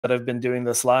that I've been doing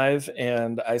this live,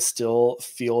 and I still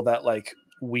feel that like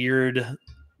weird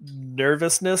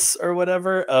nervousness or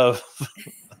whatever of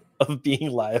of being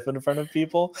live in front of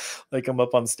people, like I'm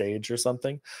up on stage or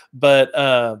something. But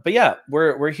yeah,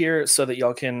 we're here so that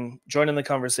y'all can join in the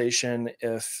conversation.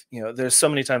 If you know, there's so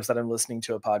many times that I'm listening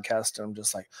to a podcast and I'm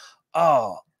just like,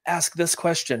 oh, ask this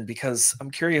question because I'm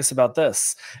curious about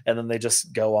this, and then they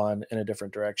just go on in a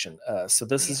different direction. So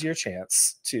this is Yeah. your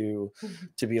chance to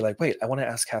be like, wait, I want to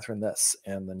ask Catherine this,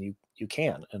 and then you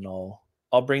can, and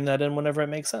I'll bring that in whenever it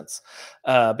makes sense.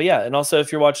 But yeah, and also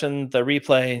if you're watching the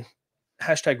replay,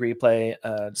 hashtag replay,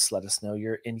 just let us know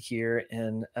you're in here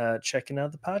and checking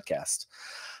out the podcast.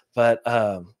 But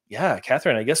yeah,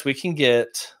 Catherine, I guess we can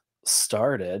get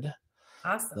started.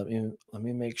 Awesome. Let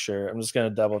me make sure. I'm just gonna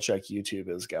double check YouTube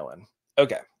is going.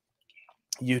 Okay.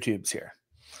 YouTube's here.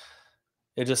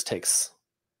 It just takes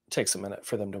a minute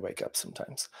for them to wake up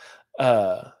sometimes.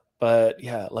 But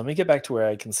yeah, let me get back to where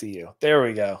I can see you. There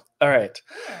we go. All right.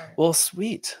 Sure. Well,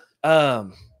 sweet.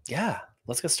 Yeah,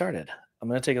 let's get started. I'm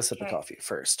gonna take a sip of Okay. coffee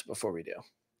first before we do.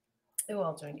 Oh,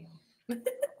 I'll join you.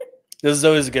 This is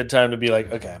always a good time to be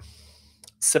like, okay,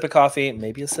 sip of coffee,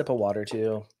 maybe a sip of water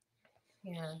too.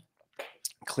 Yeah.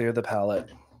 Clear the palate.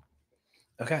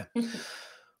 Okay.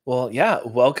 Well, yeah,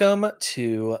 welcome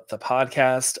to the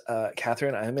podcast,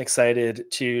 Catherine. I'm excited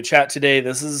to chat today.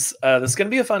 This is going to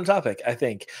be a fun topic. I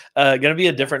think going to be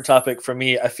a different Yes. topic for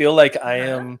me. I feel like I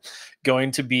Uh-huh. am going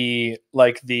to be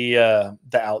like the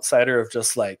outsider of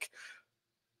just like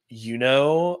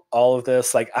all of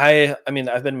this. Like I mean,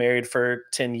 I've been married for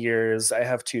 10 years. I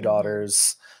have 2 Mhm.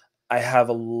 daughters. I have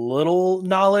a little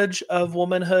knowledge of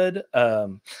womanhood.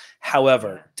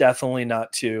 However, Yeah. definitely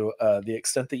not to the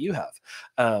extent that you have.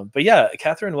 But yeah,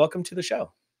 Catherine, welcome to the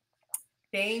show.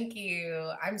 Thank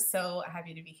you. I'm so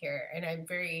happy to be here. And I'm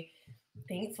very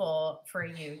thankful for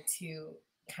you to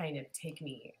kind of take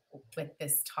me with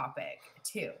this topic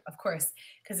too. Of course,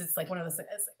 because it's like one of those things,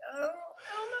 it's like, oh,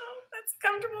 I don't know, that's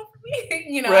comfortable for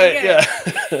me. I Right. get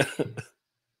Yeah. it.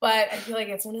 But I feel like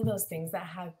it's one of those things that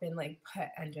have been like put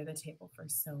under the table for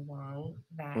so long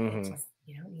that it hmm just,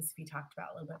 needs to be talked about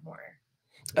a little bit more.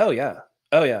 Oh yeah.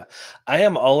 Oh yeah. I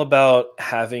am all about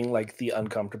having like the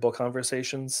uncomfortable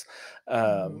conversations.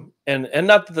 Mhm. And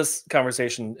not that this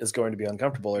conversation is going to be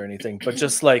uncomfortable or anything, but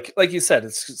just like you said,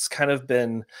 it's kind of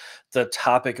been the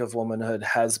topic of womanhood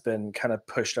has been kind of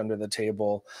pushed under the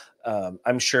table.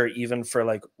 I'm sure even for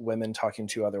like women talking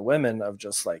to other women of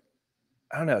just like,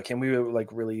 I don't know, can we like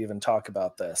really even talk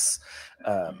about this?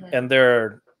 Mhm. And there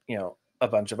are, a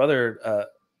bunch of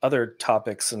other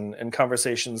topics and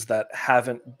conversations that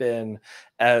haven't been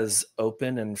as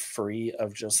open and free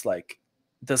of just like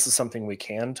this is something we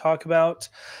can talk about,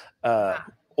 uh, Yeah.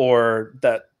 or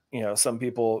that some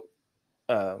people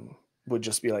um, would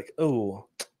just be like, "Oh,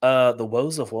 the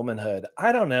woes of womanhood."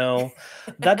 I don't know.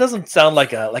 That doesn't sound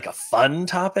like a fun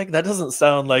topic. That doesn't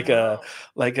sound No.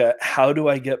 like a how do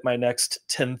I get my next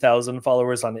 10,000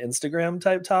 followers on Instagram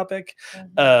type topic.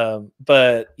 Mhm.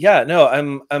 But yeah, no,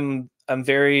 I'm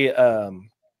very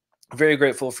very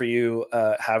grateful for you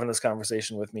having this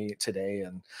conversation with me today,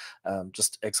 and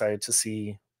just excited to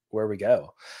see where we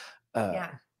go. Um,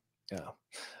 Yeah. yeah.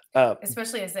 Uh,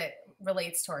 Especially as it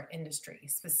relates to our industry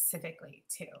specifically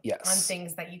too, on yes.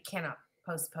 things that you cannot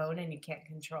postpone and you can't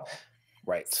control.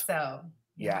 Right. So,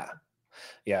 yeah. Yeah.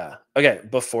 Yeah. Okay.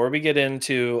 Before we get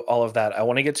into all of that, I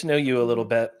want to get to know you a little Mhm.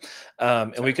 bit.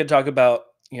 And we Sure. could talk about,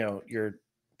 your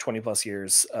 20 plus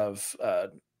years of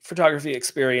photography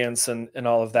experience and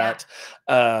all of Yeah.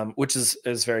 that, which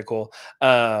is very cool.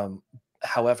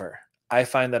 However, I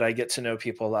find that I get to know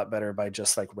people a lot better by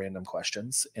just like random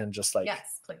questions and just like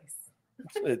Yes, please.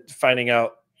 finding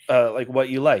out like what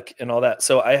you like and all that.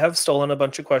 So I have stolen a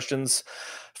bunch of questions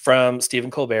from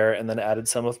Stephen Colbert and then added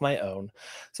some of my own.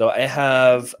 So I Okay.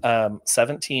 have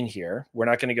 17 here. We're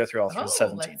not going to go through all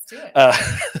 17. Let's do it.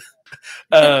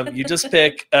 Uh, you just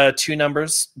pick 2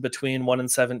 numbers between 1 and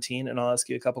 17, and I'll ask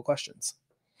you a couple questions.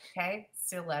 Okay.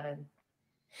 It's 11.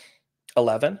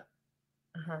 11.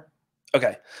 Uh-huh.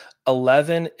 Okay.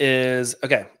 11 is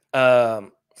okay.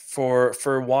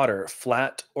 For water,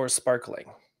 flat or sparkling?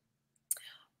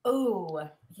 Oh,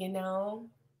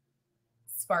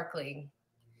 sparkling.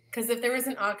 Because if there was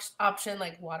an option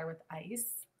like water with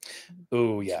ice,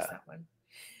 Ooh, I'd choose yeah. that one.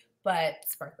 But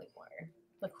sparkling water,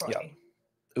 Yeah. LaCroix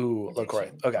Ooh, LaCroix.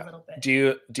 addiction, Okay. a little bit.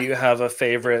 Do you have a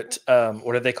favorite?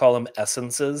 What do they call them?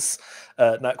 Essences,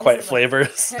 not Is quite it like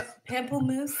flavors.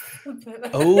 pamplemousse?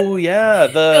 Oh yeah,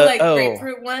 The like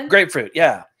grapefruit one? grapefruit.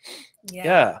 Yeah, Yeah,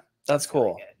 yeah, that's that's really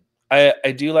cool. good.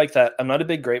 I do like that. I'm not a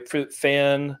big grapefruit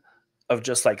fan of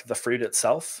just like the fruit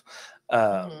itself.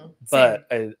 Same. But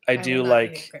I I will do not eat a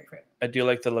like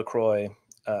grapefruit. the LaCroix.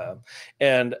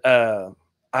 And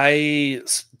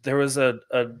there was a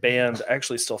band, I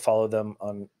actually still follow them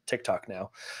on TikTok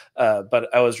now,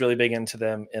 but I was really big into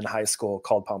them in high school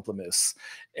called Pamplemousse.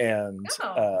 And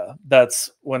Oh, that's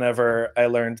whenever I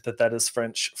learned that that is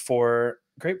French for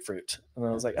grapefruit. And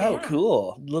I was like, oh, yeah.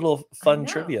 cool. Little I fun know.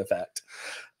 trivia fact.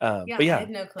 Yeah, But I yeah, had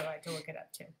no clue. I had to look it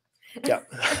up too. yeah.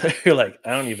 You're like,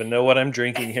 I don't even know what I'm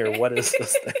drinking here. What is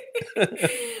this thing?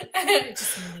 I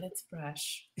just know that it's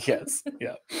fresh. Yes.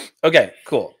 Yeah. Okay,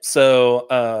 cool.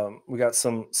 So we got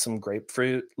some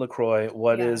grapefruit LaCroix.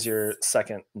 What is your Yes.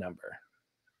 second number?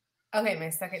 Okay, my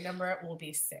second number will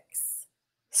be 6.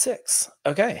 6.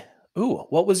 Okay. Ooh,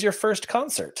 what was your first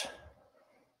concert?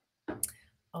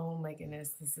 Oh my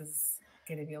goodness, this is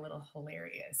gonna be a little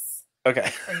hilarious. Okay.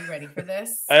 Are you ready for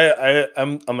this?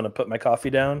 I'm gonna put my coffee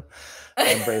down.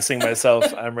 I'm bracing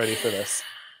myself. I'm ready for this.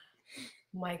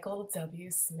 Michael W.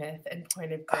 Smith and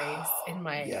Point of Grace in Oh,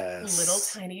 my little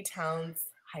yes. tiny town's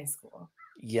high school.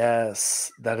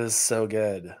 Yes. That is so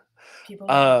good. People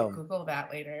can Um, Google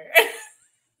that later.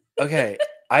 okay.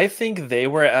 I think they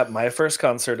were at my first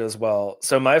concert as well.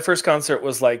 So my first concert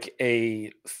was like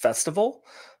a festival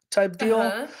type deal.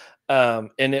 Uh-huh.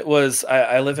 And it was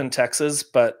I live in Texas,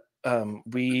 but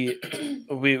we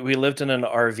lived in an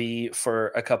RV for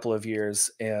a couple of years,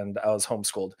 and I was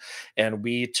homeschooled, and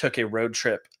we took a road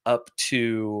trip up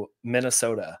to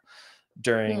Minnesota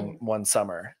during Hmm, one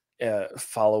summer,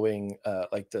 following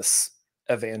like this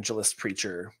evangelist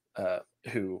preacher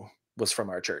who was from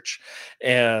our church,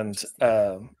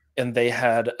 interesting. and they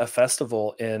had a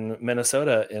festival in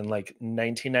Minnesota in like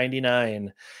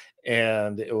 1999,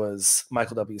 and it was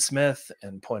Michael W. Smith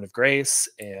and Point of Grace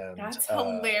and That's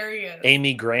hilarious.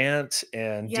 Amy Grant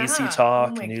and DC Yeah. Oh Talk,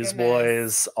 my goodness.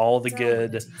 Newsboys, all the Down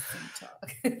with the good. DC talk.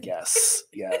 Yes,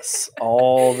 yes,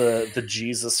 all the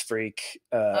Jesus Freak.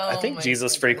 I Oh think my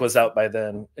Jesus Freak was goodness. out by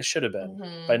then. It should have been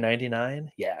by Hmm.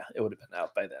 '99. Yeah, it would have been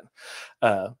out by then.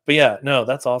 But yeah, no,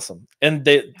 that's awesome. And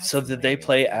That's did they hilarious.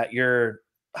 play at your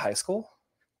high school?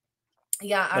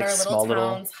 Yeah, at Like our little small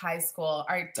little. town's high school,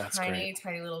 our That's great. tiny,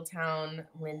 tiny little town,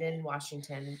 Linden,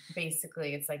 Washington.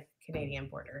 Basically, it's like Canadian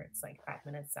border. It's like 5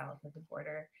 minutes south of the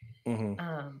border. Hmm.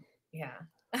 Yeah.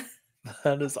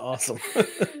 That is awesome.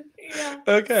 Yeah.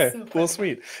 Okay. So Well, funny.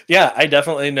 sweet. Yeah, I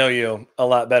definitely know you a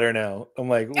lot better now. I'm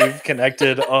like, we've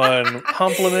connected on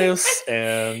Pamplemousse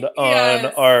and on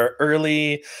Yes. our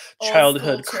early Old school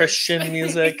childhood church. Christian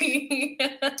music.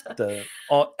 Yeah.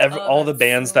 Oh, All the that's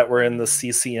bands so that were in the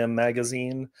funny. CCM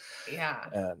magazine. Yeah.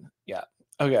 And yeah.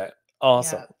 Okay.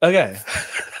 Awesome. Yeah. Okay.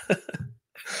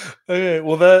 Okay.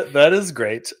 Well, that is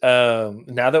great.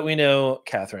 Now that we know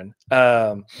Catherine,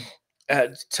 tell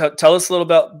us a little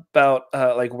about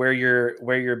like where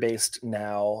you're based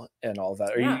now and all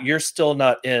that. Are Yeah. you're still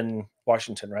not in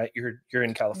Washington, right? You're in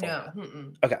No. California.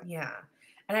 Mm-mm. Okay. Yeah.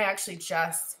 And I actually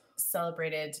just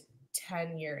celebrated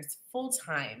 10 years full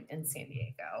time in San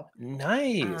Diego.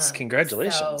 Nice. So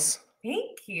Congratulations.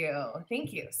 thank you.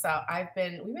 Thank you. So we've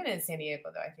been in San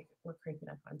Diego though. I think we're creeping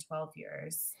up on 12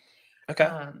 years. Okay.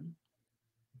 Um,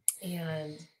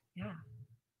 and yeah,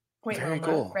 Point Very Loma,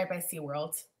 cool. right by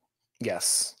SeaWorld.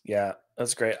 Yes. Yeah.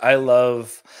 That's great. I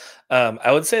love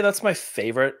I would say that's my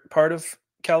favorite part of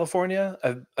California.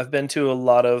 I've been to a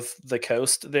lot of the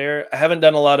coast there. I haven't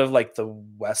done a lot of like the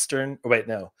western, or wait,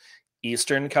 no,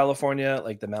 Eastern California,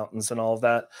 like the mountains and all of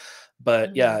that. But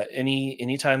Hmm. yeah,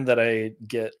 anytime that I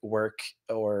get work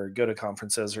or go to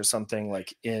conferences or something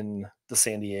like in the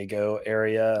San Diego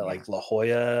area, Yeah. like La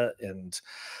Jolla and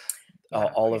Yeah.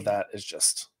 all of Great. that is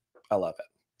just, I love it.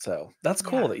 So that's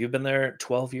cool Yeah. that you've been there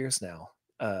 12 years now.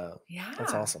 Uh,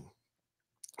 that's Yeah. awesome.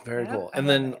 Very Yep. cool. I And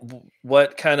love then it.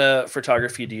 what kind of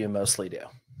photography do you mostly do?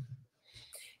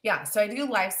 Yeah. So I do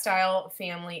lifestyle,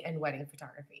 family, and wedding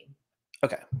photography.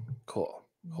 Okay, cool,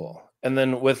 Mhm. cool. And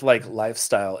then with like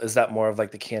lifestyle, is that more of like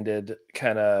the candid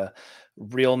kind of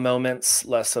real moments,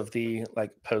 less of the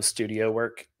like post studio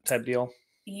work type deal?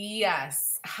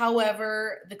 Yes.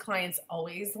 However, the clients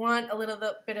always want a little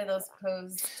bit of those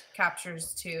posed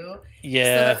captures too. So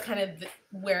Yeah, that's kind of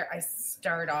where I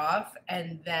start off.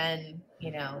 And then, we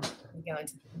go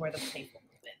into more of the playful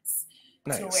moments to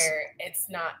nice. where it's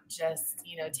not just,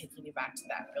 taking you back to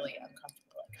that really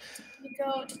uncomfortable, like, did we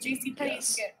go to JCPenney to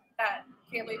Yes. get that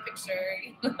family picture?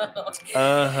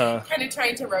 Uh-huh. Kind of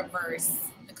trying to reverse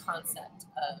the concept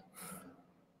of,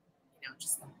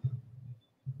 just that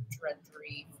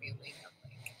drudgery feeling of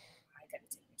like, I gotta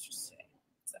take pictures today.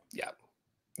 So, Yeah.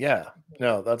 Yeah. mhm.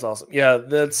 No, that's awesome. Yeah,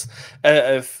 that's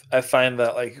I find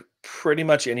that like pretty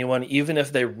much anyone, even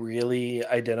if they really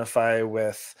identify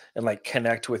with and like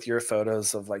connect with your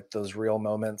photos of like those real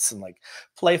moments and like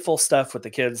playful stuff with the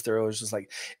kids, they're always just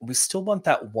like, we still want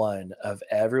that one of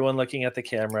everyone looking at the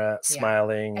camera, Yeah.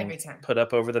 smiling, Every time. put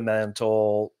up over the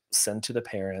mantle, send to the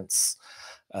parents,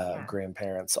 Yeah.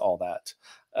 grandparents, all that.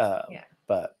 Yeah.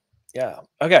 But yeah,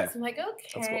 okay, So I'm like,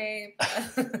 that's cool. okay.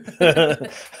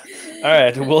 All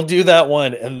right, we'll do that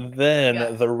one, and then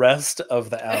Yeah. the rest of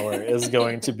the hour is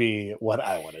going to be what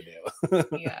I want to do.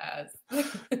 Yes.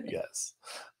 Yes,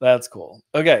 that's cool.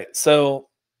 Okay, so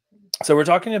we're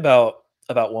talking about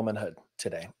womanhood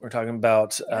today. We're talking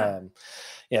about Yeah.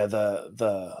 yeah,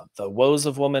 the woes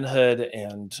of womanhood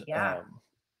Yeah.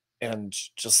 and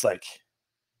just like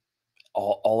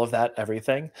all of that,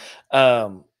 everything.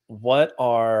 What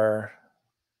are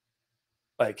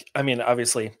like, I mean,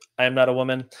 obviously, I am not a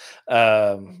woman,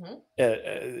 Hmm.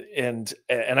 and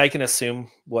I can assume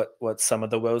what some of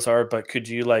the woes are, but could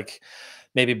you like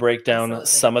maybe break down Absolutely.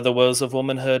 some of the woes of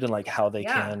womanhood and like how they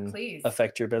Yeah, can please.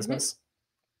 affect your Hmm. business?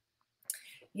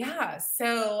 Yeah.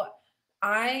 So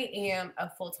I am a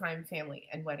full-time family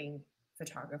and wedding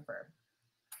photographer.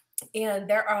 And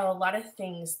there are a lot of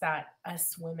things that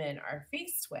us women are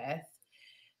faced with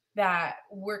that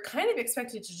we're kind of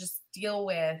expected to just deal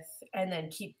with and then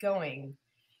keep going.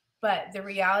 But the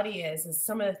reality is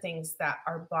some of the things that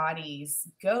our bodies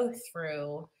go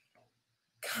through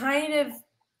kind of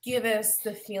give us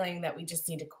the feeling that we just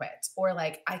need to quit, or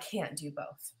like, I can't do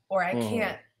both, or I Mhm.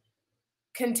 can't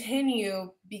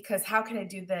continue because how can I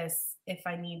do this if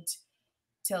I need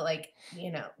to, like,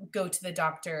 go to the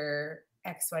doctor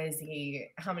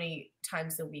XYZ how many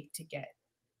times a week to get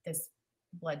this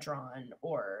blood drawn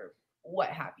or what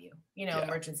have you, Yeah.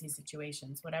 emergency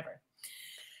situations, whatever.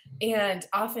 And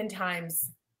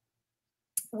oftentimes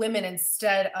women,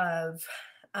 instead of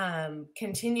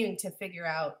continuing to figure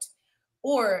out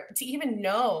or to even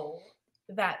know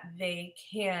that they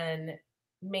can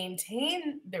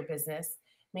maintain their business,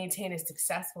 maintain a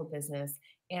successful business,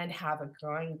 and have a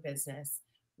growing business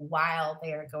while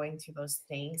they are going through those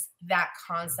things, that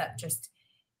concept just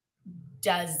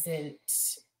doesn't,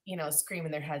 scream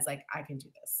in their heads like, I can do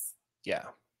this. Yeah.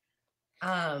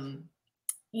 Um,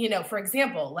 for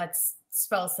example, let's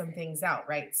spell some things out,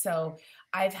 right? So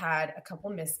I've had a couple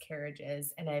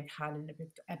miscarriages and I've had an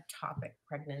ectopic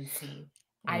pregnancy.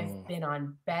 I've Mm, been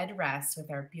on bed rest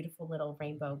with our beautiful little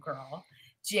rainbow girl,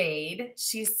 Jade.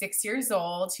 She's 6 years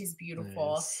old. She's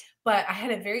beautiful. nice. But I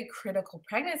had a very critical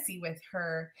pregnancy with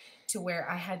her to where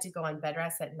I had to go on bed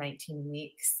rest at 19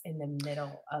 weeks in the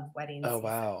middle of wedding Oh, season.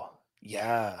 wow.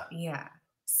 Yeah. Yeah.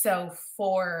 So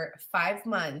for 5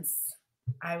 months,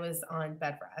 I was on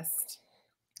bed rest.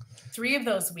 3 of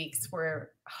those weeks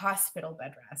were hospital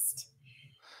bed rest.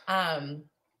 Um,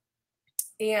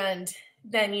 and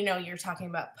then, you're talking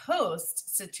about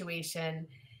post situation.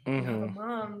 You have a Mhm.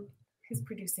 mom who's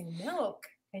producing milk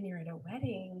and you're at a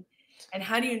wedding. And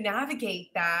how do you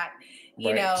navigate that?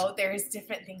 Right. There's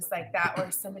different things like that,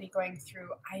 or somebody going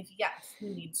through IVF who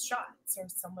needs shots, or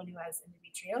someone who has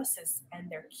endometriosis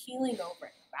and they're keeling over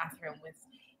in the bathroom with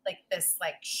like this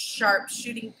like sharp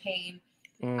shooting pain.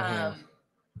 Mhm. Um,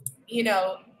 you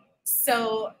know,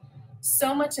 so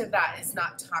much of that is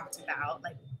not talked about.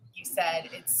 Like you said,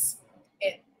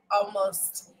 it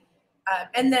almost,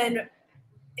 and then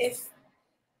if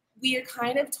we are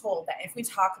kind of told that if we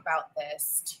talk about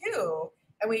this too,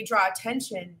 and we draw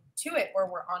attention to it, or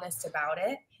we're honest about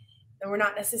it, then we're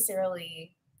not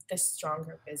necessarily the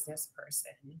stronger business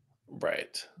person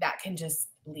Right. that can just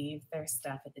leave their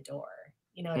stuff at the door.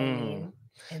 You know what I Mhm. mean?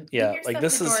 And leave Yeah, your like stuff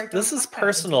at the door. Don't this is talk about it. It didn't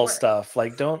personal work. stuff.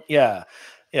 Like don't yeah.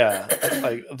 Yeah.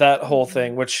 Like that whole Mhm.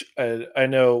 thing which I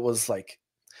know was like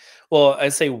well, I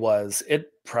say was.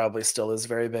 It probably still is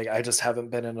very big. I just haven't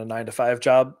been in a 9 to 5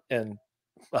 job in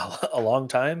a long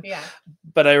time. Yeah.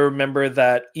 But I remember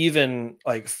that even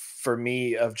like for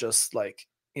me of just like,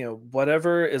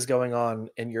 whatever is going on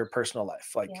in your personal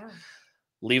life, like Yeah.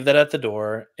 leave that at the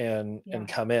door and Yeah.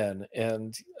 come in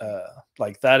and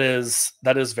like that is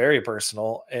very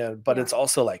personal and but Yeah. it's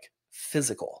also like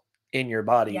physical in your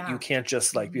body. You Yeah. can't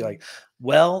just like be Mhm. like,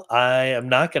 well, I am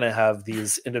not going to have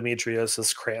these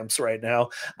endometriosis cramps right now.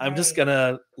 I'm just Right. going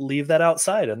to leave that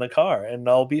outside in the car and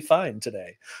I'll be fine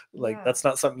today. Like Yeah. that's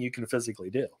not something you can physically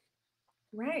do.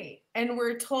 Right. And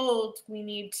we're told we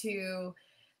need to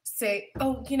say,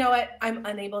 oh, you know what? I'm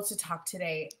unable to talk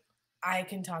today. I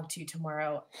can talk to you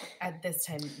tomorrow at this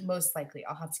time. Most likely,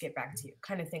 I'll have to get back to you,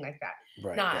 kind of thing like that.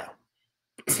 Right, Not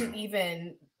yeah. to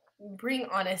even bring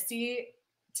honesty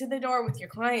to the door with your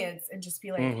clients and just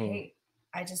be like, Mhm. hey,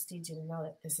 I just need you to know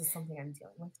that this is something I'm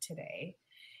dealing with today.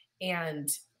 And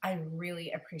I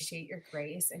really appreciate your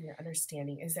grace and your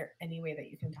understanding. Is there any way that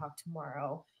you can talk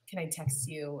tomorrow? Can I text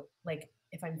you like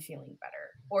if I'm feeling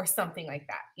better or something like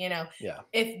that? You know, Yeah.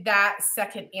 if that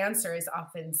second answer is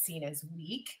often seen as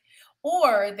weak,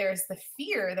 or there's the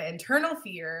fear, the internal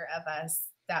fear of us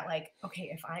that, like, okay,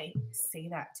 if I say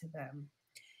that to them,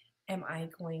 am I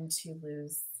going to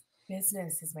lose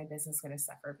business? Is my business going to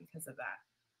suffer because of that?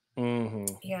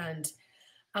 And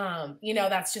you know,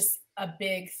 that's just a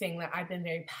big thing that I've been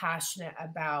very passionate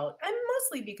about, and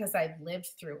mostly because I've lived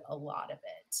through a lot of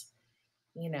it.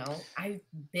 You know, I've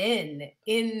been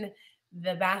in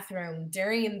the bathroom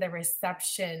during the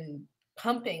reception,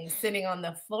 pumping, sitting on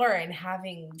the floor and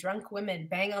having drunk women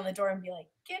bang on the door and be like,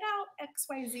 get out,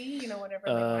 XYZ, you know, whatever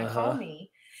they want to call me,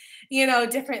 you know,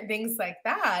 different things like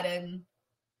that. And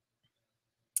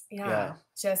yeah,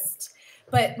 just,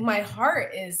 but my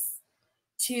heart is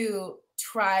to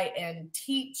try and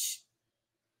teach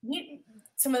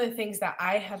some of the things that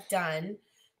I have done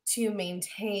to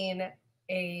maintain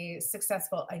a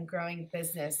successful and growing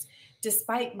business,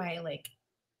 despite my like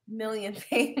million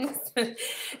things that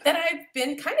I've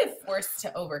been kind of forced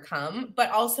to overcome, but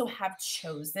also have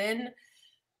chosen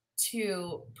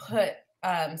to put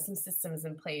some systems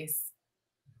in place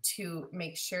to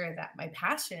make sure that my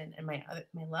passion and my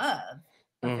love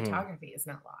of photography is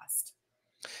not lost.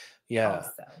 Yeah.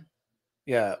 Also.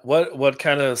 Yeah. What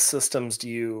kind of systems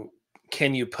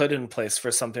can you put in place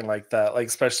for something like that? Like,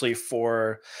 especially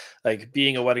for like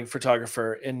being a wedding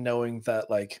photographer and knowing that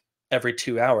like every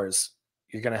 2 hours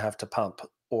you're gonna have to pump,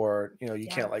 or you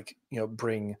can't like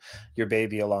bring your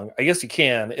baby along. I guess you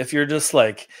can if you're just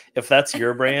like, if that's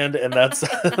your brand and that's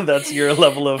that's your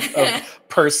level of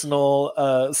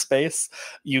personal space,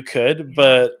 you could.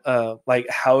 But like,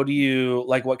 how do you,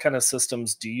 like, what kind of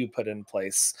systems do you put in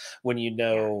place when you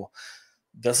know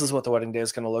this is what the wedding day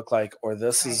is going to look like, or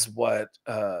this is what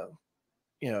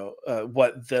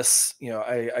what this,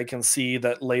 I can see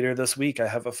that later this week I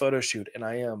have a photo shoot and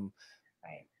I am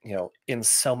in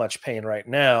so much pain right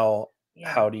now.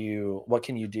 What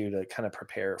can you do to kind of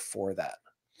prepare for that?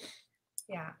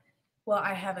 Well,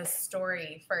 I have a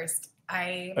story first.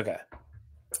 I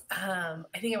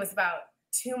think it was about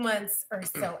 2 months or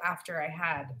so after I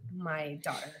had my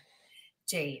daughter,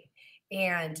 Jade,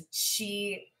 and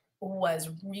she was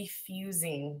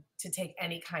refusing to take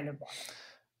any kind of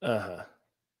water.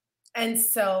 And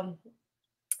so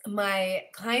my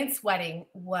client's wedding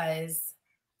was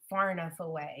far enough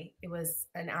away. It was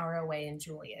an hour away in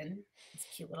Julian. It's a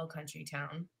cute little country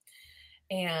town.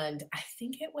 And I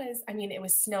think it was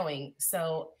snowing.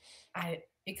 So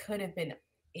it could have been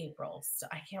April. So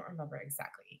I can't remember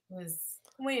exactly. It was,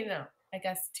 I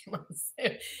guess 2 months.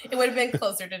 It would have been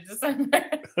closer to December.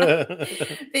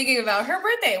 Thinking about her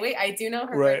birthday. Wait, I do know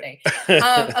her birthday.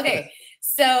 Okay.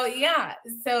 So yeah.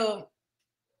 So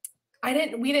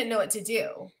we didn't know what to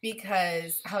do,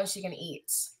 because how is she going to eat?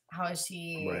 How is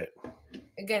she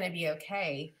going to be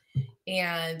okay?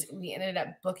 And we ended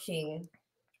up booking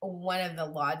one of the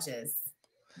lodges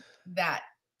that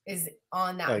is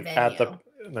on that venue. At the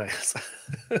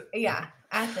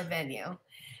at the venue.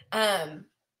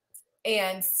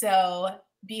 And so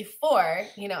before,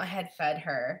 I had fed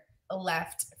her,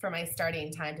 left for my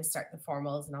starting time to start the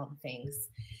formals and all the things.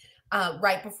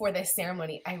 Right before the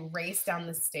ceremony, I raced down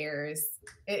the stairs.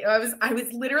 I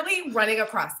was literally running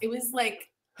across. It was like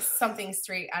something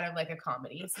straight out of like a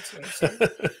comedy situation.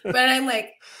 But I'm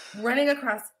like running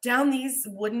across down these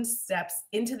wooden steps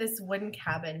into this wooden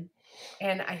cabin,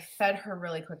 and I fed her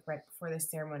really quick right before the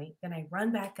ceremony. Then I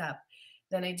run back up.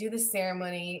 Then I do the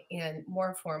ceremony and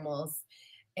more formals.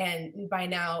 And by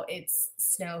now it's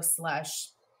snow slush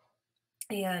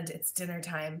and it's dinner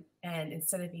time. And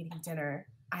instead of eating dinner,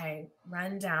 I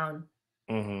run down,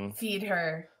 feed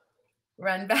her,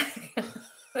 run back.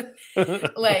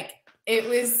 Like, it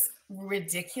was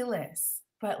ridiculous.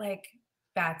 But like,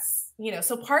 that's,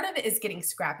 so part of it is getting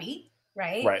scrappy,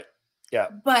 right? Right. Yeah.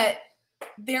 But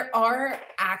there are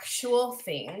actual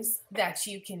things that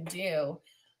you can do.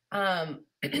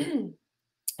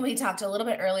 We talked a little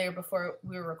bit earlier before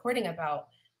we were recording about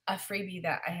a freebie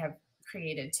that I have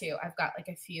created too. I've got like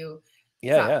a few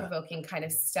thought-provoking kind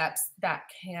of steps that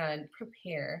can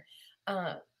prepare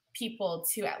people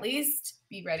to at least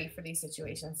be ready for these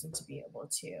situations and to be able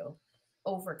to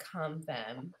overcome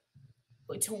them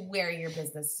to where your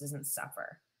business doesn't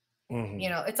suffer.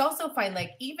 It's also fine.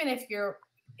 Like, even if you're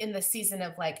in the season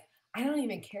of like, I don't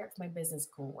even care if my business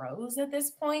grows at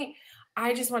this point.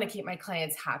 I just want to keep my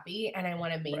clients happy and I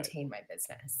want to maintain my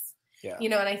business.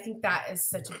 And I think that is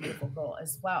such a beautiful goal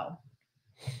as well.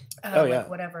 Like,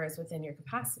 whatever is within your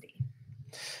capacity.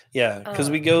 Yeah, because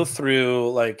we Um, go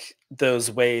through like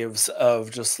those waves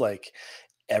of just like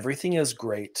everything is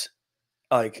great.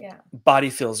 Like yeah, body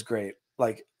feels great.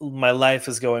 Like my life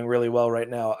is going really well right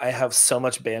now. I have so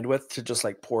much bandwidth to just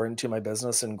like pour into my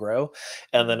business and grow.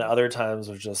 And then mhm, other times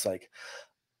of just like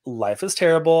life is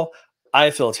terrible. I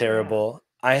feel yeah, terrible.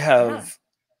 I yeah, have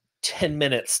 10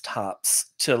 minutes tops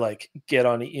to like get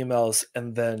on emails,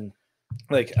 and then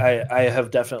like I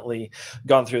have definitely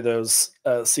gone through those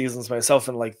seasons myself,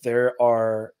 and like there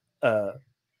are uh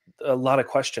a lot of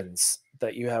questions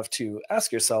that you have to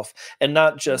ask yourself, and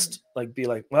not mhm, just like be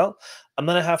like, well, I'm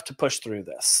going to have to push through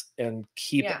this and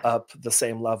keep yeah, up the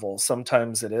same level.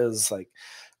 Sometimes it is like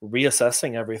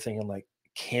reassessing everything and like,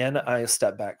 can I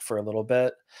step back for a little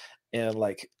bit and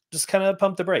like just kind of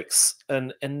pump the brakes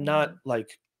and not mhm,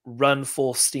 like run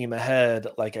full steam ahead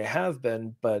like I have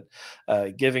been, but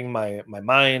giving my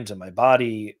mind and my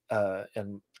body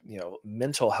and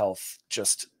mental health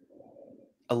just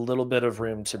a little bit of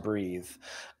room to breathe.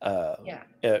 yeah,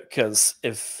 Because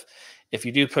if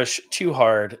you do push too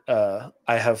hard,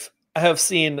 I have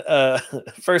seen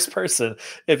first person.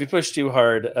 If you push too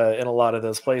hard in a lot of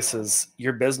those places,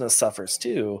 your business suffers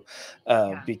too,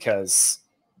 yeah, because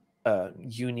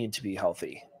you need to be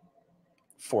healthy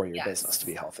for your business to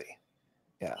be yes, healthy.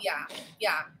 Yeah. yeah,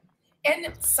 yeah.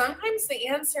 And sometimes the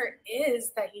answer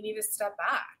is that you need to step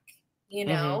back, you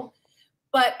Hmm. know?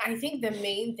 But I think the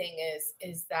main thing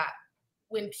is that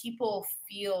when people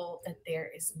feel that there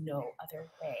is no other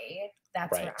way,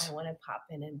 that's where I Right. want to pop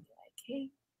in and be like, hey,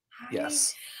 hi,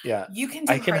 Yes. Yeah. you can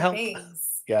I do can hard help.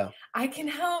 things. Yeah. I can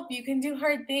help. You can do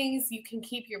hard things. You can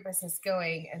keep your business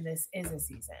going. And this is a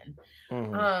season.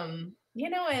 Hmm.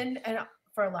 And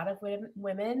for a lot of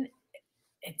women,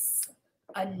 it's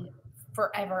a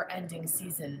forever ending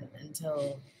season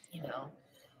until, you know,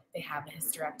 they have a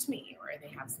hysterectomy or they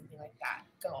have something like that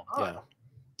go on.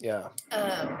 Yeah.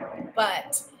 Yeah.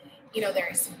 But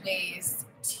there's ways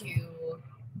to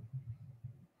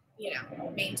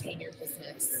maintain your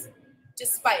business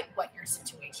despite what your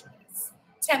situation is,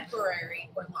 temporary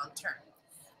or long term.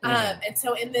 Hmm. And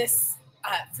so in this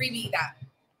freebie that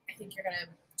I think you're going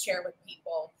to share with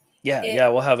people, Yeah. it Yeah.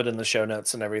 We'll have it in the show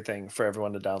notes and everything for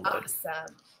everyone to download.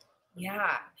 awesome.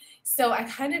 Yeah. So I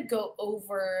kind of go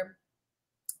over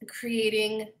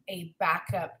creating a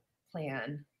backup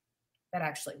plan that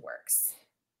actually works.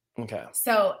 Okay.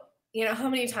 So, how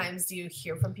many times do you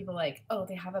hear from people like, oh,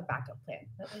 they have a backup plan?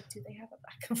 But like, do they have a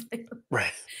backup plan?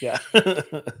 Right. Yeah.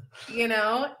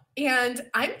 And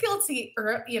I'm guilty,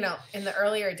 in the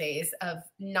earlier days of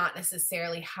not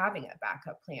necessarily having a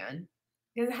backup plan.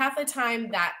 Because half the time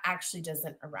that actually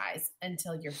doesn't arise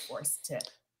until you're forced to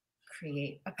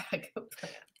create a backup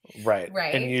plan. Right. And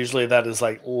Right? usually that is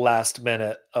like last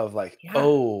minute of like, Yeah.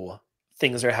 oh,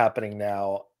 things are happening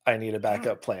now. I need a Yeah.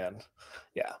 backup plan.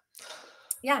 Yeah.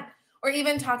 Yeah. Or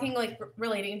even talking like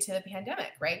relating to the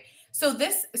pandemic, right? So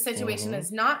this situation Hmm.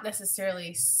 is not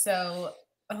necessarily so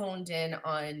honed in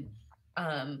on,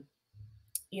 um,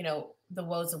 the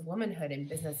woes of womanhood in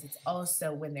business. It's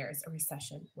also when there's a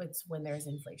recession, it's when there's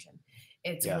inflation,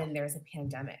 it's Yeah. when there's a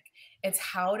pandemic. It's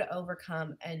how to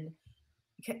overcome and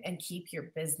keep your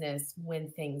business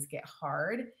when things get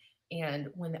hard and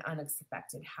when the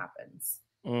unexpected happens.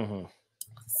 Hmm.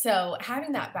 So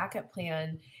having that backup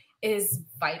plan is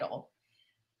vital.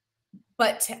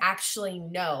 But to actually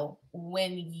know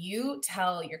when you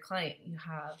tell your client you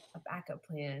have a backup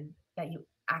plan, that you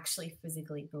actually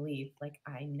physically believe, like,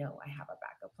 I know I have a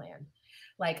backup plan.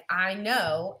 Like, I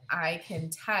know I can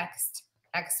text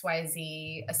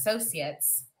XYZ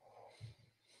associates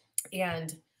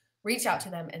and reach out to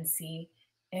them and see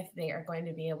if they are going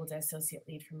to be able to associate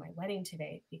lead for my wedding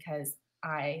today because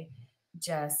I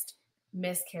just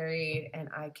miscarried and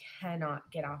I cannot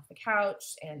get off the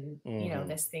couch and Hmm.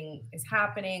 this thing is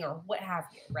happening or what have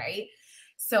you, right?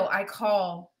 So I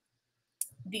call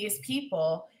these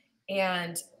people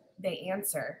and they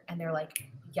answer and they're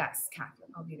like, yes,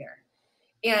 Catherine, I'll be there.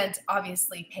 And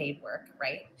obviously paid work,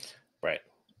 right? Right.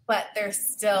 But they're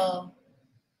still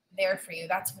there for you.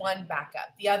 That's one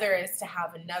backup. The other is to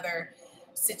have another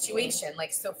situation.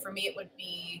 Like, so for me, it would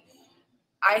be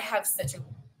I have such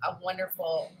a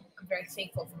wonderful, I'm very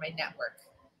thankful for my network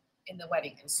in the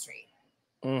wedding industry,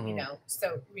 Hmm.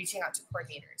 so reaching out to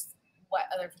coordinators, what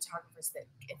other photographers that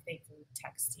if they can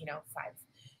text, five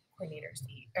coordinators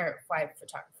each or five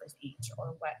photographers each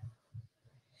or what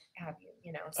have you,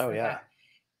 Oh, so yeah. that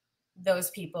those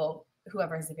people,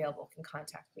 whoever is available, can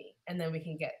contact me and then we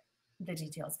can get the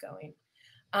details going.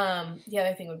 The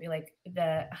other thing would be like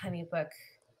the Honeybook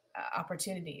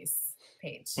opportunities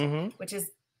page, Hmm. which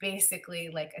is basically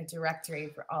like a directory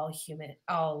for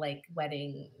all like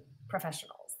wedding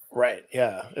professionals. Right.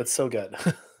 Yeah. It's so good.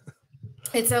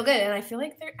 It's so good. And I feel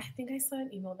like I think I saw an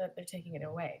email that they're taking it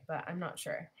away, but I'm not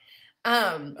sure. Oh,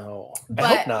 I hope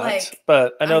But not. like,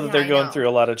 But I know that yeah, they're I going know. through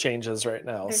a lot of changes right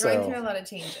now. They're going through So, a lot of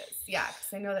changes. Yeah. Cause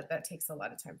I know that takes a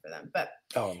lot of time for them, but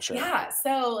oh, I'm sure. yeah.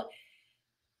 So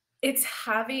it's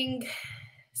having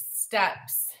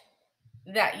steps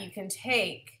that you can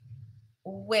take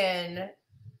when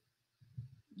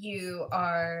you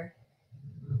are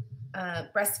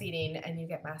breastfeeding and you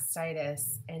get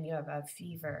mastitis and you have a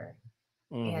fever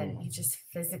and you just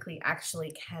physically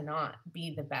actually cannot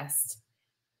be the best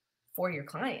for your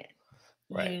client.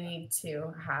 Right. You need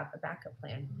to have a backup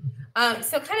plan.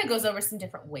 So it kind of goes over some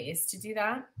different ways to do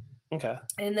that. Okay.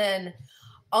 And then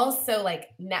also like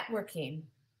networking,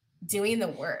 doing the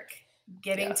work,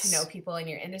 getting to know people in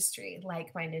your industry,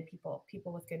 like-minded people,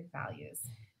 people with good values,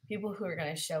 people who are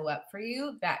going to show up for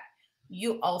you that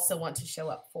you also want to show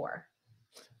up for.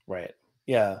 Right.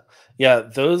 Yeah. Yeah.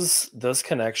 Those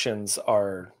connections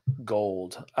are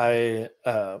gold. I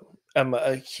am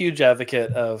a huge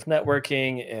advocate of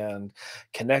networking and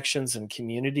connections and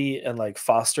community and like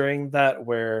fostering that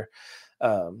where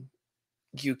um,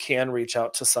 you can reach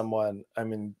out to someone. I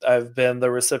mean, I've been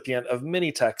the recipient of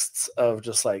many texts of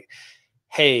just like,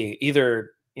 hey,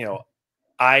 either,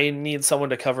 I need someone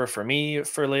to cover for me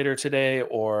for later today,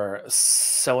 or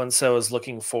so and so is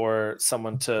looking for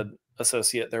someone to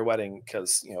associate their wedding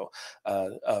because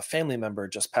a family member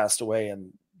just passed away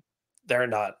and they're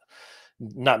not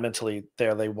mentally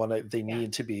there. They Yeah.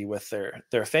 need to be with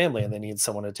their family and they need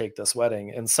someone to take this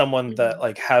wedding, and someone that Mhm.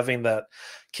 like having that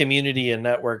community and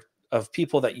network of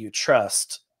people that you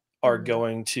trust are Mhm.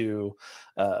 going to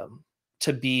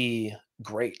be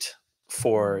great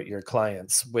for Mhm. your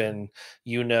clients when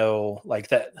like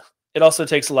that. It also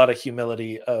takes a lot of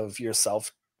humility of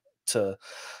yourself to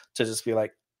just be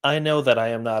like, I know that I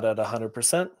am not at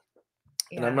 100%,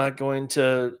 and I'm Yeah. not going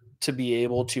to be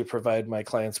able to provide my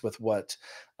clients with what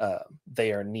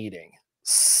they are needing. Yeah.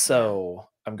 So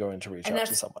I'm going to reach And out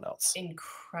to that's someone else.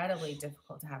 incredibly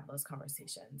difficult to have those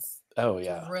conversations. Oh It's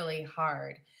yeah. really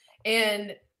hard.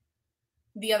 And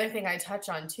the other thing I touch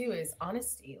on too is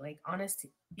honesty. Like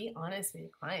honesty, be honest with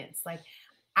your clients. Like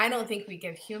I don't think we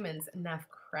give humans enough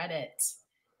credit.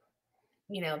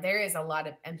 There is a lot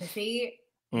of empathy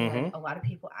and Hmm. a lot of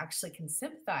people actually can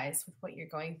sympathize with what you're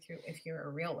going through if you're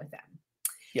real with them. But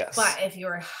Yes. if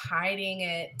you're hiding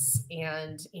it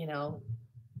and,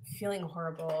 feeling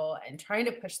horrible and trying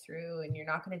to push through and you're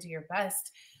not going to do your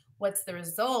best, what's the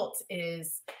result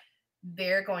is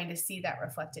they're going to see that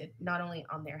reflected not only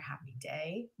on their happy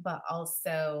day, but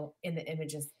also in the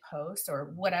images post or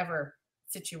whatever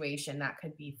situation that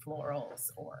could be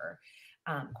florals or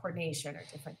coordination or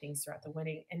different things throughout the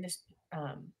wedding and just,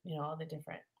 all the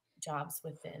different jobs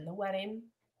within the wedding.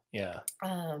 Yeah.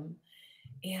 And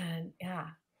yeah,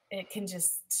 it can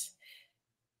just,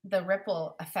 the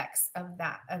ripple effects of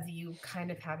that, of you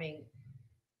kind of having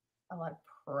a lot of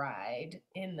pride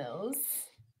in those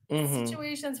Hmm.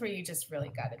 situations where you just really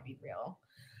got to be real.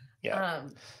 Yeah.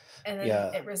 Um, and then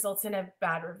Yeah. it results in a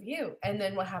bad review. And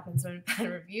then what happens when a bad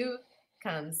review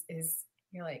comes is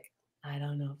you're like, I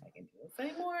don't know if I can do this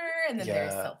anymore. And then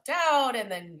there's Yeah. self-doubt,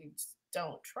 and then you just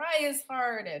don't try as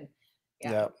hard. And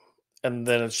yeah. Yeah. And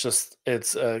then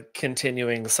it's a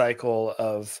continuing cycle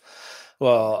of,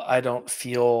 well, I don't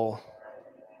feel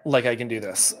like I can do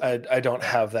this. I don't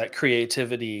Yeah. have that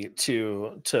creativity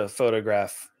to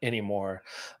photograph anymore,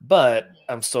 but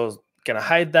I'm still going to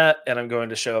hide that, and I'm going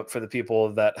to show up for the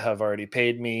people that have already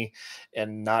paid me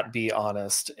and not be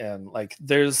honest. And like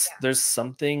there's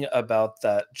something about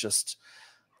that, just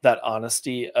that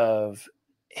honesty of,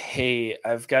 hey,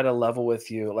 I've got to level with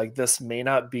you. Like this may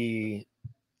not be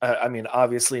I mean,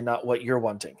 obviously not what you're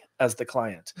wanting as the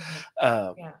client. Mhm.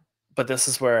 Um, Yeah. but this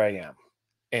is where I am.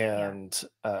 Yeah.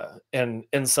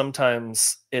 And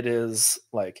sometimes it is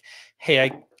like,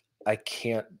 hey, I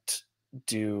can't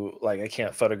I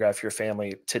can't photograph your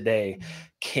family today. Mhm.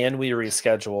 Can we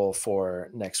reschedule for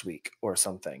next week or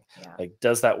something? Yeah. Like,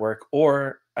 does that work?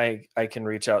 Or I can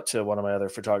reach out to one of my other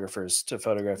photographers to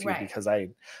photograph you Right. because I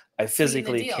Sweeten the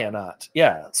physically deal. cannot.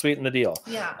 Yeah, sweeten the deal.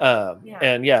 Yeah. Yeah.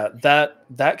 And yeah, that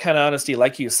kind of honesty,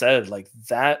 like you said, like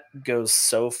that goes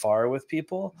so far with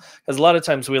people, because a lot of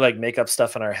times we like make up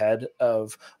stuff in our head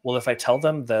of, well, if I tell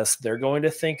them this, they're going to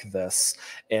think this,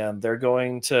 and they're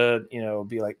going to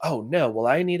be like, oh no, well,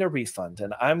 I need a refund,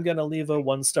 and I'm going to leave a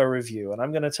 1-star review, and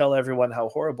I'm going to tell everyone how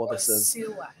horrible Or this is,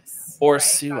 sue us, or right?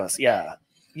 sue God us. forbid.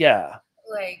 Yeah.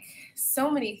 Like so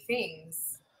many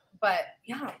things. But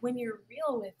yeah, when you're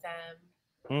real with them,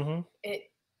 Hmm.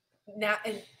 it now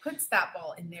it puts that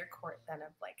ball in their court then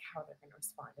of like how they're going to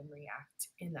respond and react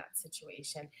in that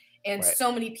situation. And Right.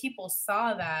 so many people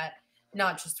saw that,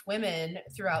 not just women,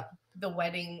 throughout the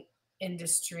wedding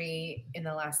industry in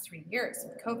the last 3 years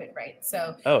with COVID, right?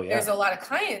 So Oh there's yeah. a lot of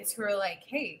clients who are like,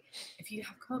 hey, if you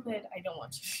have COVID, I don't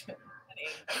want you to show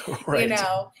the wedding, Right.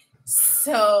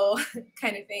 so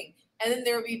kind of thing. And then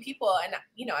there would be people, and I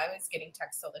was getting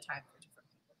texts all the time from different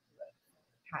people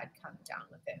who had come down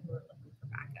with it, who were looking for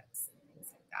backups and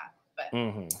things like that. But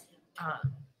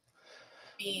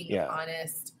being Yeah.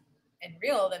 honest and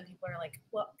real, then people are like,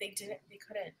 well, they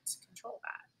couldn't control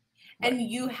that. Right. And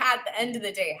you had, at the end of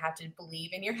the day, have to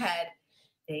believe in your head,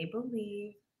 they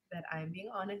believe that I'm being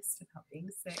honest about being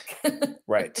sick.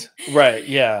 Right. Right.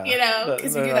 Yeah.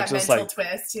 Because you do that just mental like,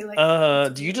 twist. You're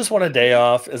like, do you just want a day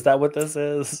off? Is that what this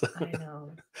is? I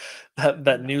know.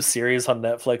 that new series on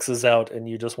Netflix is out and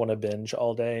you just want to binge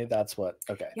all day. That's what.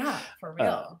 Okay. Yeah, for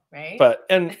real. Right.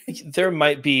 And there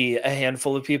might be a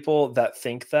handful of people that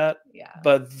think that,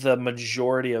 but the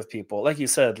majority of people, like you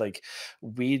said, like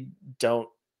we don't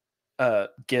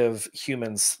give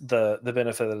humans the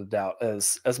benefit of the doubt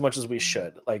as much as we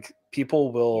should. Like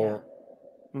people will,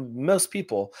 most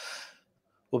people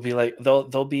will be like,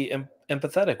 they'll be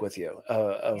empathetic with you,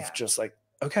 of just like,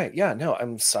 okay, yeah, no,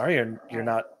 I'm sorry, you're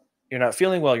not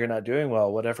feeling well, you're not doing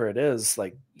well, whatever it is.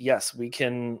 Like, yes, we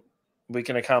can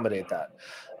accommodate that.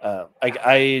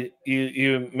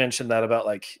 You mentioned that about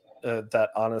like that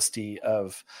honesty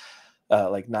of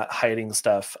like not hiding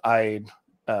stuff. I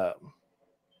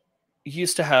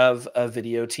used to have a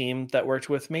video team that worked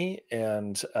with me,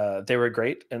 and they were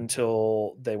great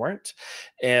until they weren't.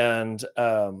 And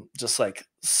just like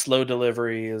slow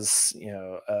deliveries,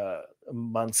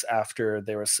 months after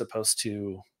they were supposed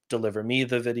to deliver me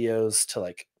the videos to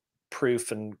like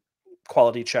proof and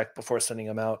quality check before sending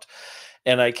them out.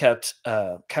 And I kept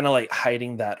kind of like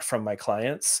hiding that from my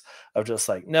clients, of just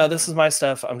like, no, this is my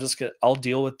stuff, I'll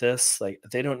deal with this, like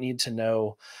they don't need to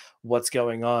know what's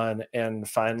going on. And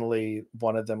finally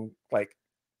one of them like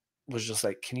was just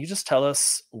like, can you just tell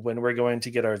us when we're going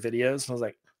to get our videos? And I was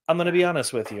like, I'm going to be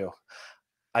honest with you,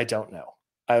 I don't know.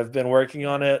 I've been working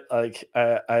on it. Like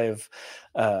I've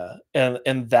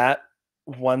and that,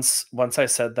 once I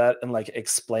said that and like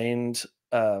explained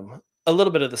a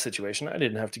little bit of the situation, I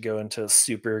didn't have to go into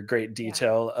super great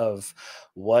detail of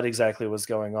what exactly was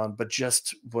going on, but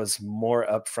just was more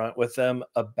upfront with them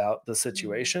about the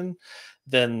situation.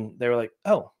 Then they were like,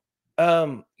 oh,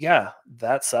 yeah,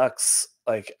 that sucks.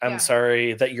 Like, I'm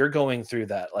sorry that you're going through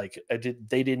that. Like,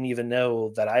 they didn't even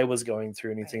know that I was going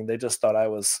through anything. They just thought I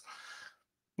was,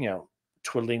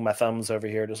 twiddling my thumbs over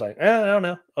here, just like, I don't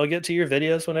know, I'll get to your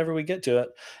videos whenever we get to it.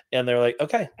 And they're like,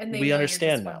 okay, and they we know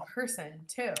understand you're just now. one person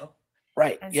too.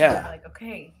 Right. And so yeah. they're like,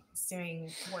 okay, it's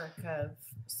doing work of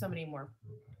so many more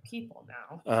people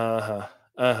now.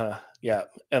 Yeah.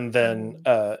 And then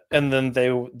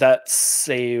that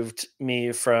saved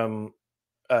me from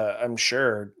I'm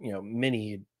sure,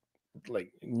 many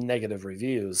like negative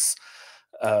reviews.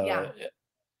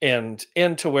 And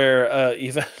to where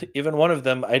even one of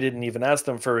them, I didn't even ask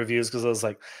them for reviews, because I was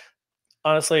like,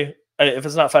 honestly, if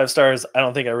it's not 5 stars, I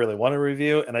don't think I really want a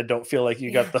review, and I don't feel like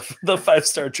you got the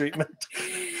 5-star treatment.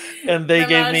 And they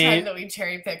gave me time that we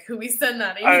cherry pick who we send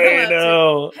that email I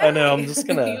know. to. I'm just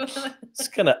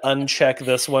gonna uncheck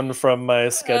this one from my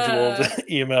scheduled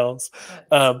emails.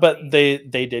 But they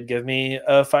did give me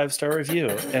a 5-star review,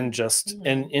 and just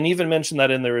and even mentioned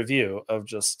that in the review, of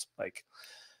just like,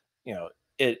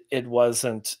 it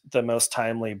wasn't the most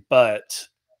timely, but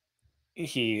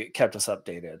he kept us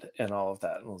updated and all of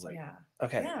that. And I was like,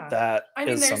 okay, that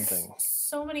is something.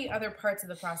 So many other parts of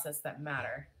the process that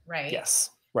matter, right?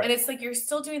 Yes. Right. And it's like, you're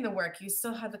still doing the work. You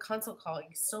still have the consult call. You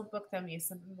still book them. You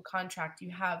send them the contract.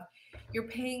 You're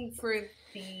paying for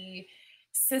the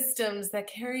systems that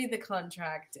carry the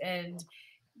contract, and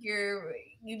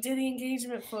you did the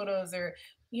engagement photos, or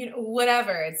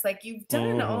whatever. It's like, you've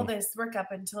done all this work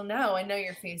up until now, and now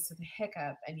you're faced with a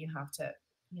hiccup, and you have to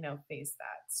face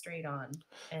that straight on.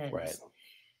 And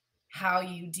how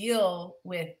you deal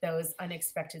with those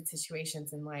unexpected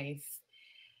situations in life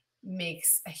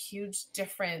makes a huge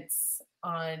difference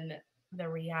on the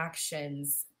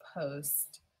reactions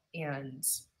post, and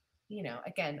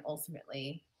again,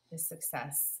 ultimately the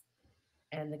success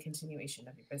and the continuation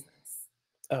of your business.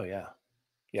 Oh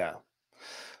yeah.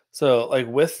 So like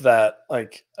with that,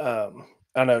 like I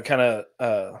don't know, kind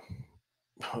of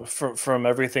from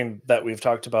everything that we've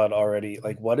talked about already,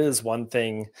 like what is one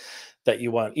thing that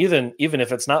you want, even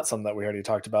if it's not something that we already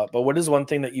talked about, but what is one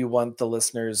thing that you want the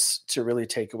listeners to really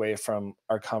take away from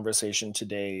our conversation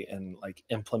today, and like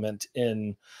implement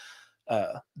in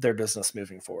their business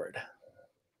moving forward?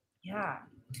 Yeah.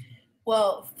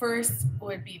 Well, first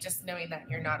would be just knowing that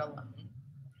you're not alone,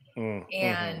 Mm-hmm.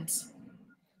 and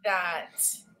that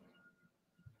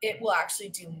it will actually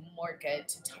do more good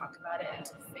to talk about it and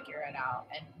to figure it out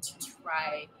and to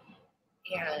try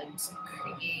and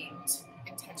create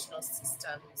intentional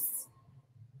systems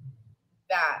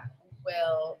that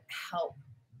will help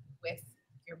with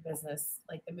your business,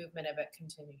 like the movement of it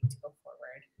continuing to go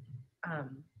forward,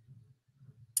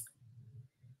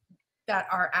 that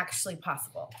are actually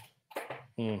possible.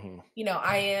 Mm-hmm.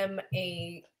 I am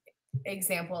a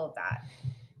example of that.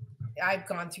 I've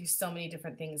gone through so many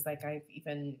different things. Like I've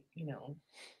even,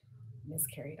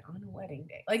 miscarried on a wedding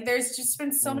day. Like there's just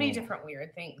been so many different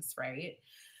weird things, right?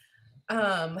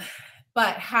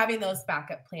 But having those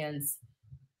backup plans,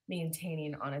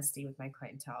 maintaining honesty with my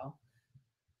clientele,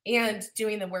 and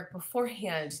doing the work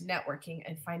beforehand, networking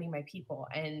and finding my people,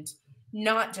 and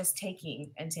not just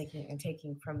taking and taking and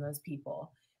taking from those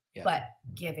people, but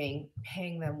giving,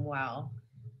 paying them well,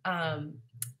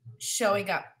 showing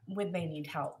up when they need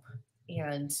help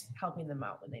and helping them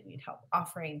out when they need help,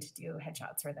 offering to do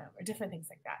headshots for them or different things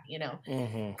like that,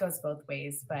 It goes both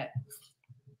ways. But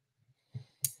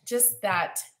just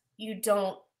that you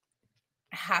don't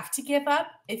have to give up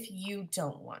if you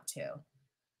don't want to,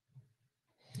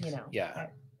 Yeah.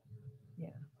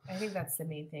 I think that's the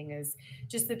main thing, is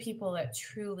just the people that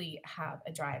truly have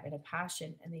a drive and a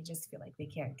passion, and they just feel like they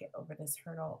can't get over this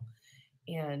hurdle.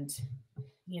 And,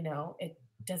 it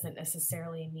doesn't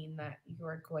necessarily mean that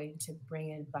you're going to bring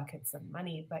in buckets of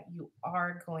money, but you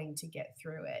are going to get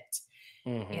through it.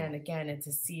 And again, it's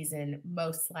a season,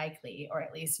 most likely, or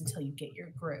at least until you get your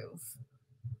groove.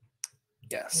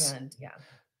 Yes. And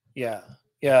Yeah.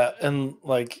 And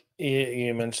like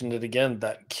you mentioned it again,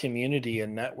 that community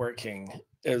and networking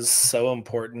is so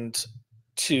important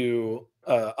to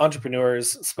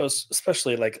entrepreneurs,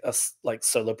 especially like us, like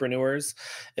solopreneurs.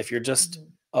 If you're just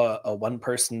a one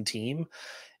person team,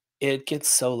 it gets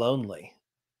so lonely.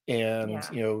 And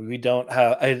yeah, we don't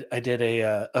have, I did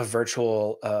a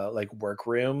virtual like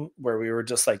workroom where we were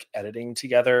just like editing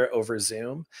together over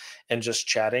Zoom and just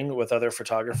chatting with other that's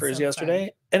photographers so fun.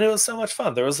 and it was so much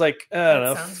fun. There was like, I don't That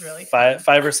know, sounds really fun.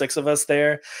 five or six of us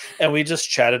there, and we just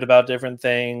chatted about different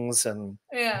things. And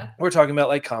Yeah. we're talking about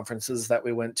like conferences that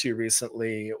we went to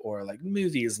recently, or like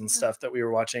movies and stuff that we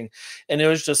were watching, and it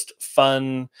was just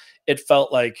fun. It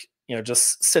felt like,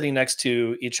 just sitting next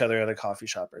to each other at a coffee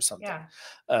shop or something. Yeah.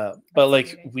 But That's a like,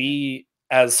 great idea. we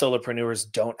as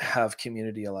solopreneurs don't have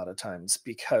community a lot of times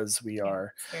because we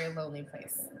are It's a very lonely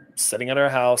place. sitting at our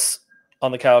house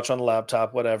on the couch, on the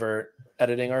laptop, whatever,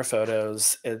 editing our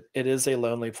photos. It is a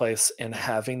lonely place, and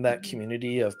having that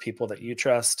community of people that you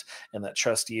trust and that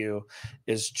trust you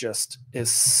is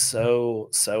so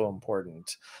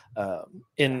important,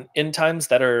 in times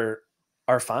that are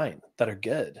fine, that are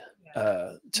good,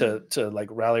 to like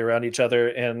rally around each other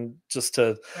and just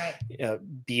to Right.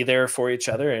 be there for each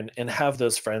other, and have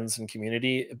those friends and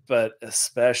community, but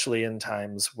especially in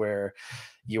times where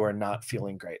you are not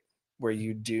feeling great, where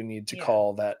you do need to Yeah.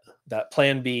 call that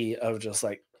plan B of just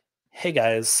like, hey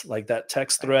guys, like that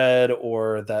text Right. thread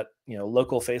or that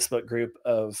local Facebook group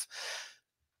of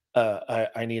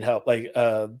I need help. Like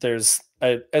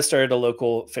I started a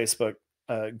local Facebook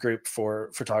group for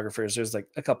photographers. There's like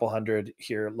a couple hundred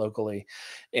here locally,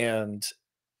 and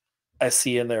I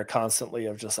see in there constantly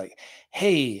of just like,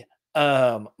 hey,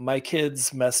 my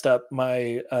kids messed up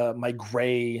my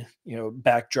gray,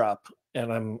 backdrop,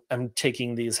 and I'm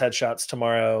taking these headshots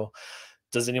tomorrow.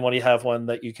 Does anybody have one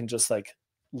that you can just like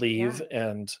Yeah. leave?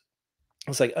 And I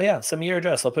was like, oh yeah, send me your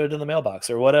address. I'll put it in the mailbox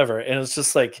or whatever. And it's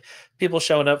just like people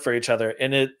showing up for each other,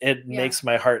 and it Yeah. makes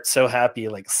my heart so happy,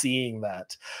 like seeing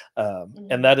that. And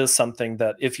Mhm. that is something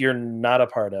that if you're not a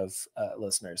part of,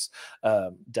 listeners,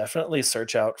 definitely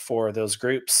search out for those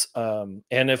groups. And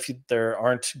if there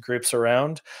aren't groups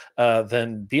around,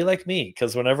 then be like me,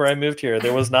 because whenever I moved here,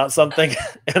 there was not something,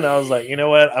 and I was like, you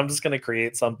know what, I'm just going to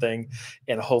create something,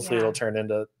 and hopefully it'll Yeah. turn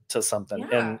into something.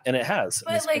 Yeah. And it has, and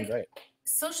But it's been like great.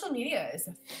 social media is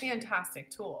a fantastic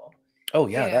tool. Oh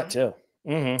You yeah, that know, too.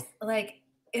 Mhm. like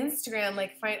Instagram,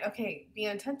 like be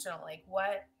intentional. Like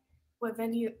what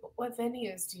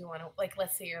venues do you want to, like,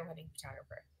 let's say you're a wedding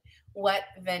photographer. What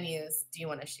venues do you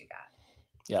want to shoot at?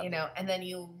 Yeah. And then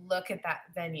you look at that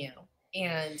venue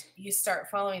and you start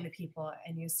following the people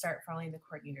and you start following the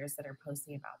coordinators that are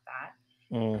posting about that.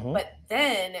 Mhm. But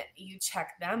then you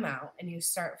check them out and you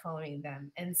start following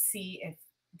them and see if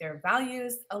their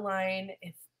values align,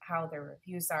 if how their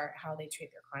reviews are, how they treat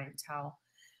their clientele.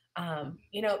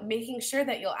 Making sure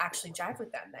that you'll actually jive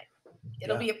with them, that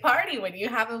it'll be a party when you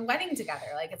have a wedding together.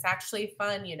 Like it's actually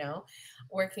fun, you know,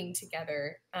 working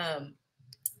together.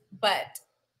 But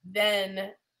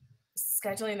then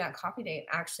scheduling that coffee date,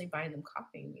 actually buying them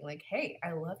coffee and being like, hey,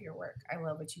 I love your work. I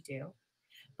love what you do.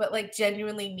 But like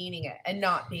genuinely meaning it and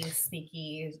not being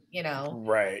sneaky, you know,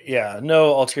 Right. Yeah.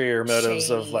 No ulterior motives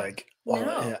of shady. like, well,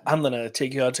 No. I'm going to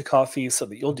take you out to coffee so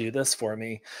that you'll do this for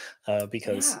me.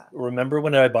 Because Yeah. remember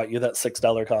when I bought you that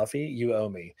 $6 coffee? You owe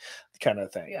me, kind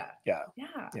of thing. Yeah. Yeah.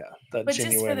 Yeah. Yeah. That But just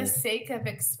for the genuine. sake of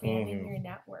expanding your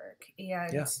network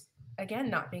and Yeah. again,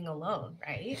 not being alone,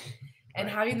 right? And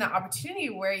Right. having the opportunity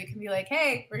where you can be like,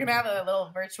 hey, we're going to have a little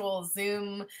virtual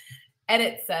Zoom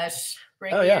edit sesh.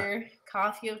 Bring Oh, yeah. your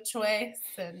coffee of choice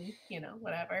and, you know,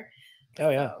 whatever. Oh,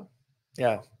 yeah. So,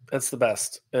 Yeah. It's the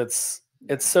best. It's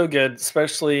yeah. so good,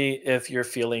 especially if you're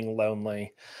feeling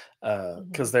lonely.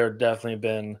 Because there have definitely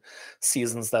been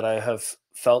seasons that I have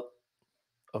felt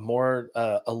more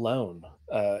alone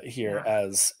here Yeah.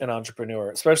 as an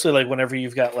entrepreneur, especially like whenever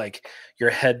you've got like your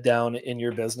head down in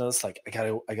your business, like I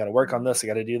gotta work on this, I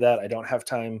gotta do that, I don't have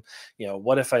time.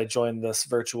 What if I join this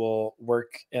virtual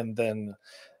work and then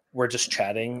we're just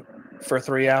chatting for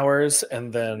 3 hours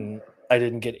and then I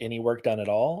didn't get any work done at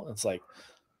all? It's like,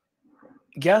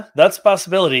 yeah, that's a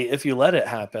possibility if you let it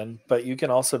happen, but you can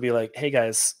also be like, hey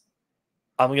guys,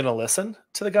 I'm going to listen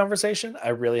to the conversation. I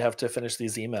really have to finish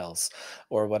these emails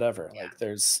or whatever. Yeah. Like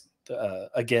there's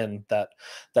again that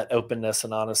openness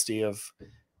and honesty of,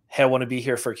 hey, I want to be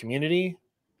here for community.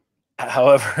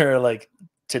 However, like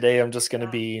today I'm just going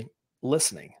to be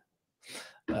listening.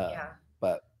 Yeah.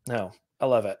 But no, I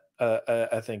love it.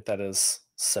 I think that is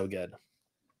so good.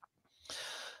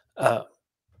 Uh,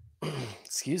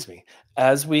 excuse me.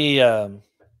 As we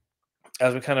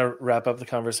kind of wrap up the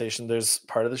conversation, there's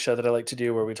part of the show that I like to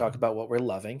do where we talk about what we're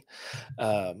loving.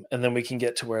 And then we can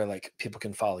get to where like people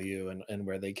can follow you and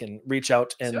where they can reach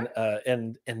out Sure.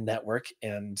 and network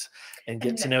and get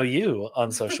And to know network. you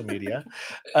on social media.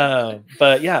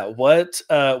 But yeah, what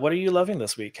are you loving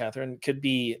this week, Catherine? Could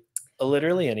be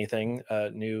literally anything,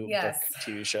 new book, Yes.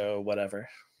 TV show, whatever.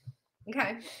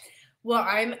 Okay. Well,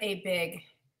 I'm a big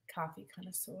coffee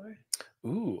connoisseur.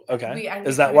 Ooh, okay. We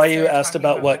Is that kind of why you started asked talking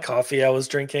about about what that. coffee I was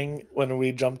drinking when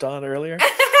we jumped on earlier?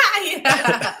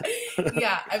 Yeah.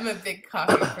 Yeah, I'm a big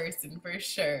coffee person for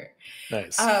sure.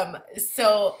 Nice.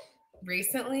 So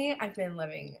recently I've been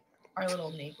living our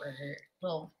little neighbor,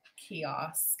 little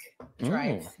kiosk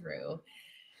drive Mm. through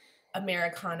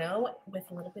Americano with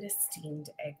a little bit of steamed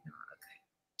eggnog.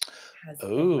 Has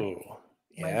been Oh,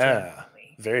 my jam yeah.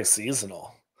 lately. Very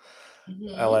seasonal. I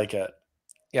Mm-hmm. like it.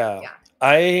 Yeah. Yeah.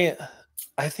 I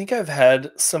I think I've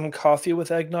had some coffee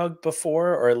with eggnog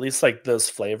before, or at least like those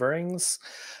flavorings.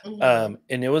 Mm-hmm.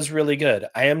 And it was really good.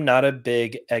 I am not a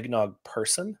big eggnog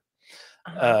person,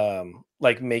 Uh-huh.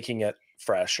 like making it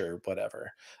fresh or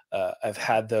whatever. I've Yeah.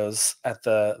 had those at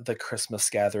the Christmas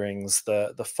gatherings,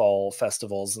 the fall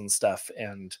festivals and stuff,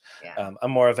 and Yeah. I'm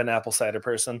more of an apple cider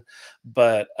person.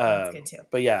 But That's good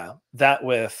too. yeah, that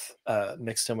with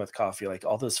mixed in with coffee, like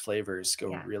all those flavors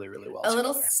go Yeah. really really well A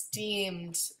little together.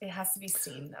 steamed. It has to be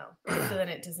steamed though, so that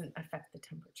it doesn't affect the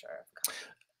temperature of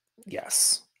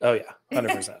Yes. Oh yeah,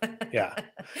 100%. Yeah,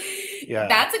 coffee. yeah.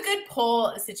 That's a good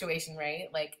poll situation, right?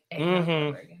 Like eggnog Hmm.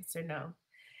 lover, yes or no?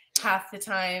 Half the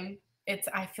time,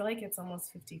 I feel like it's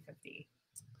almost 50-50,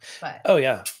 but Oh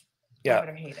yeah, love yeah. it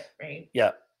or hate it, right?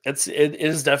 Yeah. It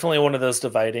is definitely one of those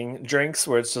dividing drinks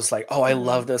where it's just like, "Oh, I Mm-hmm.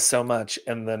 love this so much,"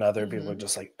 and then other people are Mm-hmm.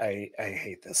 just like, "I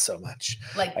hate this so much.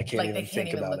 I can't Like they even can't think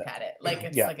even about look it." at it. Like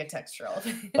it's Yeah. like a textural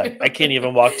Like, thing. I can't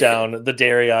even walk down the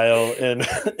dairy aisle in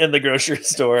in the grocery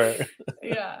store.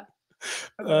 Yeah.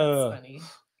 Oh, that's Uh, funny.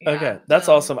 okay, Yeah. that's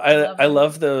No, awesome. love I them.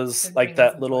 love those, Been like, putting on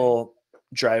that some toy. little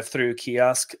drive-through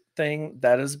kiosk thing.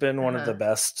 That has been one of the Uh-huh.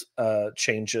 best,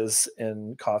 changes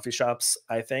in coffee shops,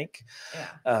 I think.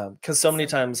 Yeah. 'Cause so many So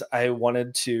good. times I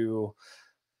wanted to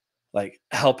like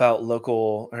help out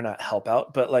local, or not help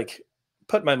out, but like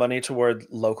put my money toward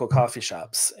local coffee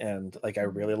shops, and like I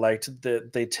Mhm. really liked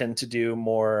that they tend to do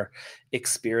more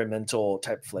experimental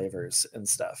type flavors and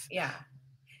stuff. Yeah.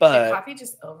 The But coffee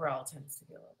just overall tends to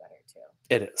be a little better too.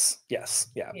 it is, yes,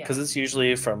 yeah, Yeah. because it's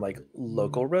usually from like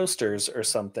local roasters or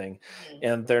something, Mhm.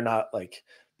 and they're not like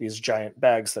these giant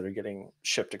bags that are getting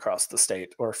shipped across the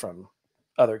state or from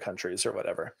other countries or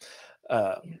whatever.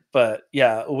 Yeah. But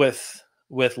yeah, with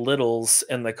littles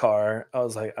in the car, I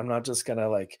was like, I'm not just gonna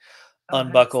like Oh, 100%.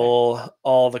 unbuckle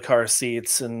all the car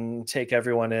seats and take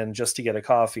everyone in just to get a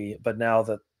coffee. But now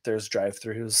that there's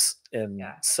drive-throughs in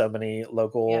Yeah. so many Yeah.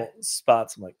 local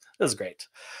spots, I'm like, this is great.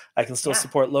 I can still Yeah.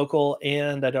 support local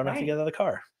and I don't have to get Right. out of the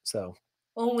car. So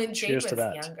Well, when Jade cheers to was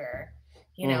that. younger,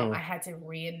 Hmm. I had to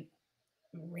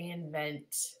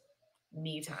reinvent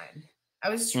me time. I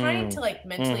was trying Mm. to like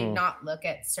mentally Mhm. not look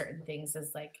at certain things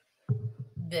as like,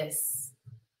 this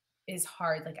is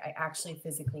hard. Like I actually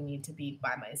physically need to be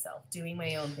by myself, doing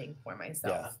my own thing for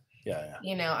myself. Yeah. Yeah.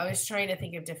 You know, I was trying to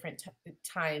think of different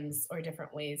times or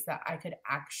different ways that I could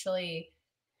actually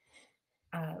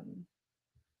um,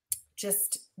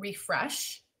 just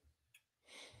refresh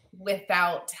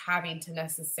without having to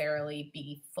necessarily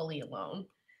be fully alone,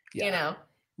 Yeah. you know?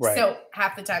 Right. So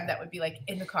half the time that would be like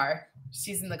in the car.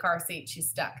 She's in the car seat. She's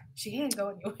stuck. She can't go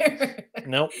anywhere.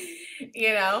 Nope.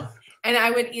 You know? And I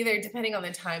would either, depending on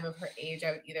the time of her age,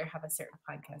 I would either have a certain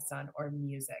podcast on or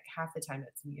music. Half the time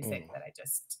it's music that I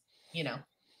just, you know,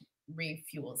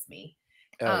 refuels me.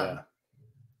 Oh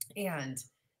yeah. And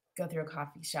go through a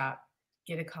coffee shop,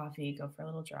 get a coffee, go for a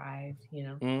little drive, you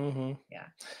know? Mm-hmm. Yeah.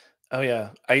 Oh yeah.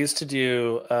 I used to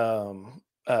do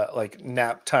like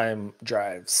nap time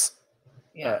drives,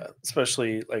 Yeah.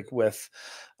 especially like with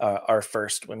our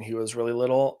first when he was really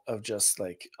little, of just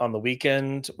like on the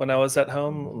weekend when I was at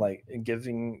home, like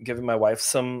giving my wife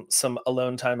some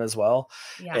alone time as well,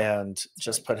 Yeah. and It's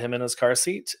just really put good. him in his car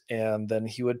seat, and then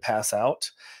he would pass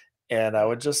out, and I Yeah.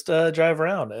 would just drive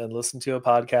around and listen to a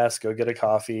podcast, go get a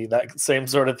coffee, that same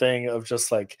sort of thing of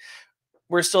just like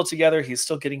we're still together, he's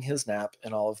still getting his nap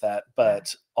and all of that, Yeah.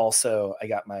 but also I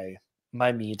got my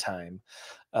me time.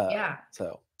 Yeah.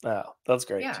 So that's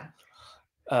great. Yeah.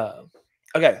 Uh,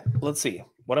 okay, let's see.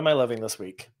 What am I loving this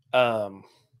week?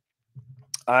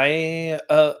 I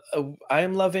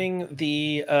am loving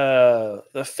the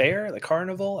fair, the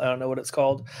carnival. I don't know what it's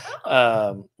called.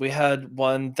 Oh. We had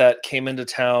one that came into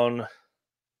town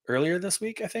earlier this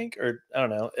week, I think, or I don't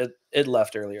know. It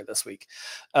left earlier this week,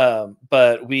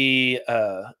 but we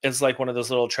it's like one of those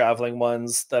little traveling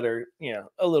ones that are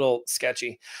a little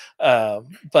sketchy,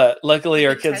 but luckily With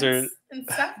our the kids are tents and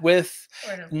stuff? with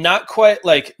Or no? not quite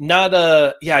like not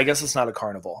a yeah. I guess it's not a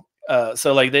carnival.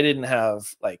 So like they didn't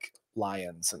have like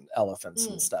lions and elephants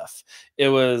and Mm. stuff. It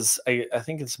was I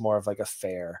think it's more of like a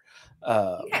fair.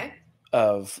 Okay.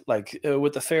 Of like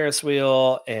with the Ferris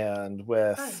wheel and Fun.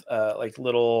 with like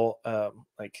little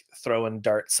like throwing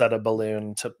darts at a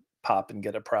balloon to pop and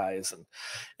get a prize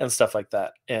and stuff like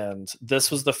that. And this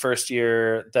was the first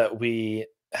year that we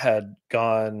had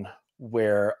gone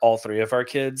where all three of our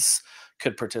kids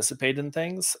could participate in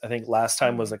things. I think last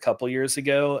time was Mm. a couple years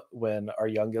ago when our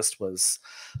youngest was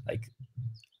like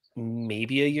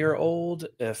maybe a year old,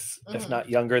 if Mm-hmm. not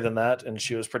younger than that, and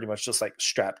she was pretty much just like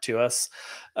strapped to us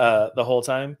the whole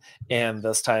time. And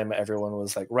this time everyone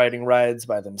was like riding rides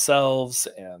by themselves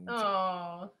and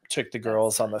Oh, took the that's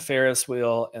girls on the fun. Ferris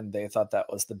wheel, and they thought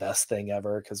that was the best thing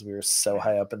ever because we were so Yeah.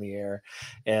 high up in the air.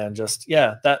 And just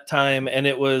that time, and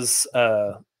it was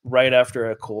right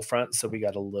after a cool front, so we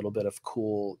got a little bit of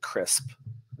cool crisp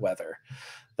weather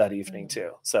that evening Mm.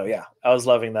 too. So yeah, I was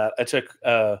loving that. I took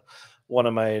one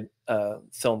of my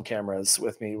film cameras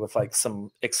with me with like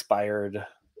some expired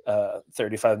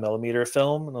 35 millimeter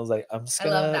film, and I was like, I'm just I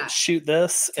love gonna that. shoot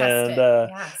this. Test And it.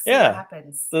 Yeah. See what yeah,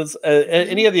 happens. those, Mm-hmm.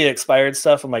 any of the expired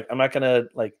stuff, I'm like, I'm not gonna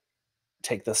like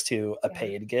take this to a Yeah.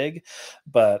 paid gig,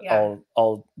 but Yeah.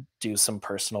 I'll do some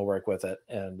personal work with it.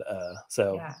 And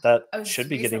so Yeah. that I was should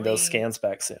be getting those recently, scans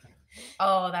back soon.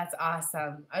 oh, that's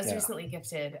awesome. I was Yeah. recently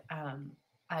gifted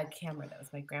a camera that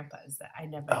was my grandpa's that I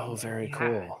never Oh, knew that very he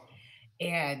had. cool.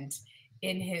 And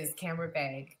in his camera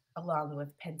bag, along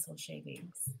with pencil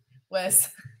shavings, was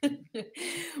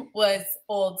was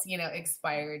old,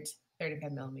 expired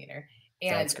 35 millimeter.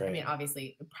 That's And I great. mean,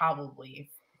 obviously, probably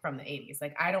from the 80s.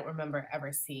 Like, I don't remember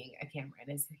ever seeing a camera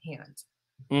in his hand,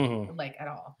 Hmm. like at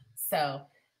all. So,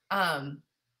 um,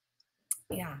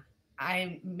 yeah,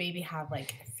 I maybe have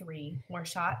like 3 more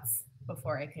shots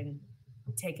before I can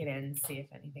take it in and see if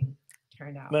anything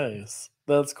turned out. Nice.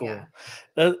 That's Yeah.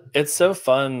 cool. It's so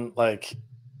fun, like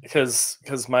because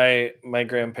my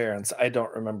grandparents, I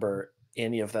don't remember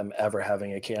any of them ever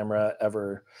having a camera,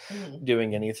 ever Mhm.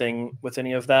 doing anything with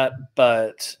any of that.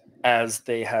 But as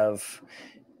they have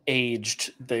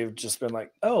aged, they've just been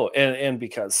like, oh, and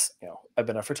because I've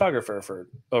been a photographer for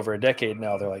over a decade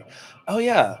now, they're like, oh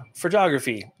yeah,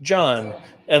 photography, John.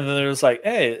 And then there's like,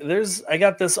 hey, I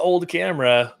got this old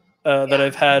camera that Yeah.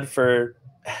 I've had for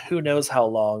who knows how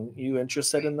long. You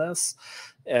interested Right. in this?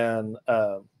 And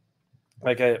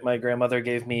like my grandmother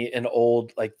gave me an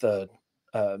old like the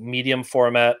medium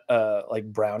format like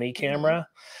brownie Mhm. camera,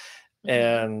 Mhm.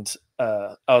 and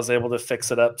I was able to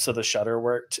fix it up so the shutter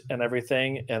worked and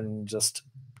everything, and just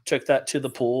took that to the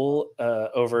pool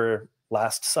over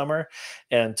last summer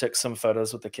and took some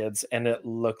photos with the kids, and it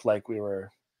looked like we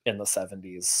were in the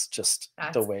 70s. Just the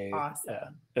That's way, yeah,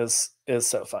 awesome. is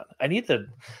so fun.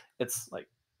 It's like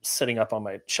sitting up on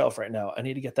my shelf right now. I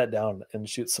need to get that down and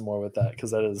shoot some more with that because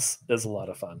that is a lot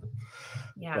of fun.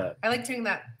 Yeah, But I like doing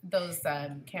those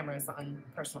cameras on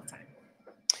personal time.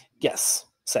 yes,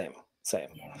 same.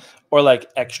 Yeah. Or like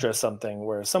extra something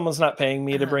where someone's not paying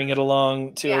me to Uh-huh. bring it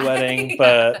along to a Yeah. wedding, Yeah.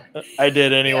 but I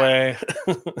did Yeah. anyway.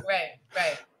 Right.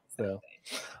 Right. So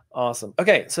Exactly. awesome.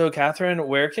 Okay, so Catherine,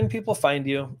 where can people find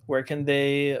you? Where can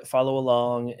they follow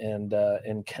along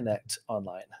and connect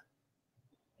online?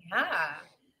 Yeah.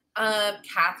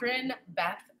 Catherine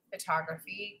Beth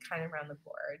Photography, kind of around the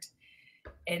board.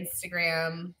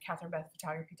 Instagram,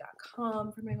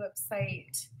 katherinebethphotography.com for my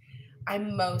website.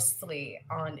 I'm mostly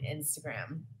on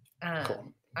Instagram.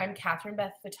 Cool. I'm Catherine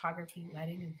Beth Photography,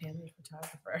 Wedding and Family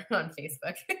Photographer on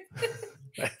Facebook.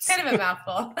 It's Nice. kind of a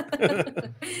mouthful.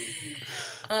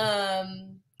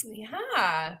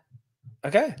 Yeah.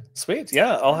 Okay, sweet.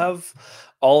 Yeah, I'll have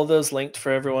all of those linked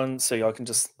for everyone, so y'all can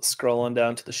just scroll on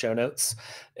down to the show notes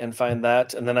and find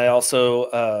that. And then I also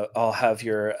I'll have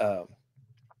your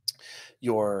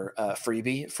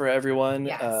freebie for everyone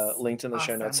Yes. linked in the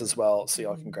show notes as Awesome. well, so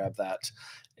y'all can Mhm. grab that.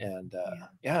 And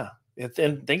Yeah. yeah,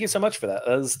 and thank you so much for that.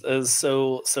 That is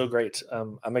so great.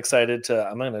 I'm excited to.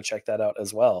 I'm going to check that out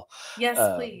as well. Yes,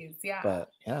 Um, please. Yeah.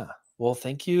 but yeah, well,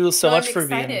 thank you so No, I'm much for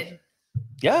being. excited.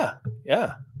 Yeah,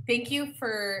 yeah, Thank you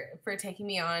for taking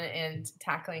me on and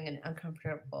tackling an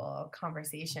uncomfortable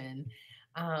conversation.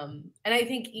 And I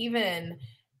think even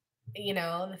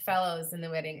the fellows in the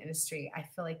wedding industry, I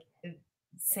feel like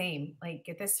same, like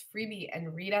get this freebie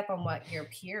and read up on what your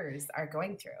peers are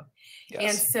going through. And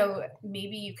yes, so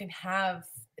maybe you can have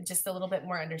just a little bit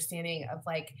more understanding of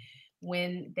like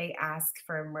when they ask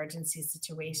for emergency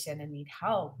situation and need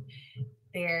help,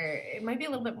 it might be a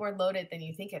little bit more loaded than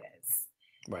you think it is,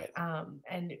 right.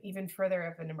 and even further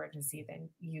of an emergency than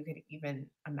you could even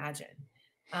imagine.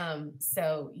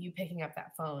 So you picking up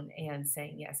that phone and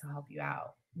saying, yes, I'll help you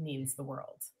out means the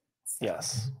world. So,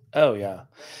 Yes. Oh yeah.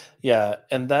 Yeah,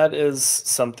 and that is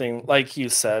something like you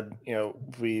said,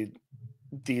 we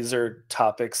these are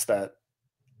topics that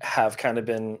have kind of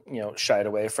been, shied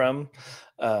away from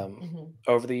um, mhm,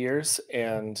 over the years,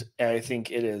 and I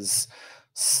think it is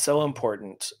so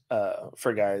important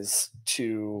for guys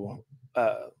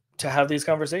uh, to have these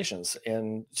conversations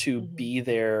and to mhm, be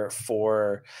there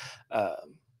for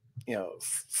um,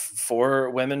 for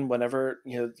women whenever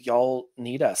y'all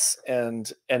need us,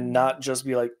 and mhm. not just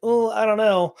be like, oh, I don't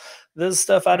know, this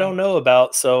stuff I don't Right. know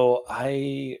about, so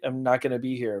I am not going to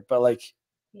be here, but like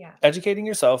Yeah. educating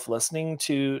yourself, listening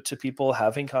to people,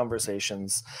 having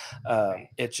conversations, Right.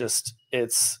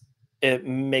 it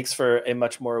makes for a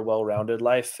much more well-rounded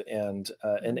life, and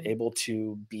Mhm. able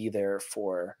to be there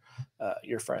for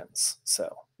your friends.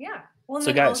 So Yeah. Well, and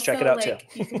so then guys, check it also out too.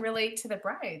 like you can relate to the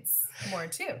brides more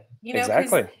too, because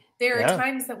Exactly. there are Yeah.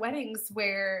 times at weddings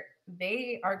where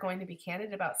they are going to be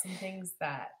candid about some things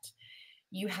that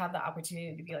you have the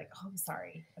opportunity to be like, oh, I'm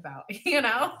sorry about,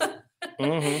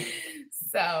 Hmm.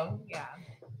 So, yeah.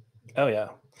 Oh yeah.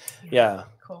 Yeah. Yeah.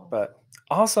 Cool. But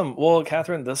awesome. Well,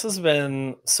 Catherine, this has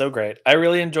been so great. I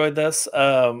really enjoyed this.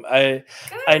 I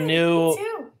Good. Me knew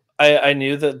too. I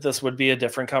knew that this would be a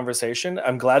different conversation.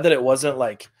 I'm glad that it wasn't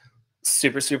like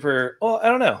super. Well, I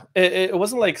don't know. It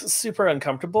wasn't like super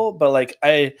uncomfortable, but like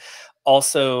I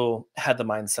also had the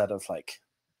mindset of like,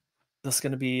 this is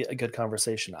going to be a good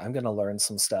conversation. I'm going to learn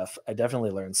some stuff. I definitely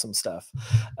learned some stuff,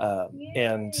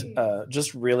 and Yay.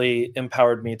 just really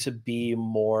empowered me to be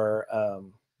more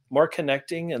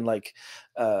connecting, and like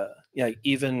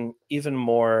even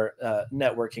more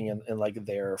networking, and like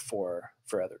there for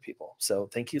other people. So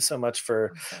thank you so much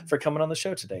Awesome. for coming on the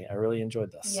show today. I really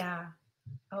enjoyed this. Yeah.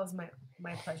 That was my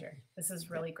pleasure. This is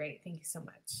really great. Thank you so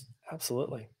much.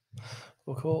 Absolutely.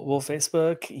 Well, cool. Well,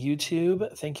 Facebook,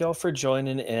 YouTube, thank y'all for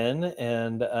joining in,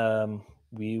 and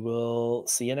we will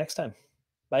see you next time.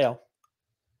 Bye, y'all.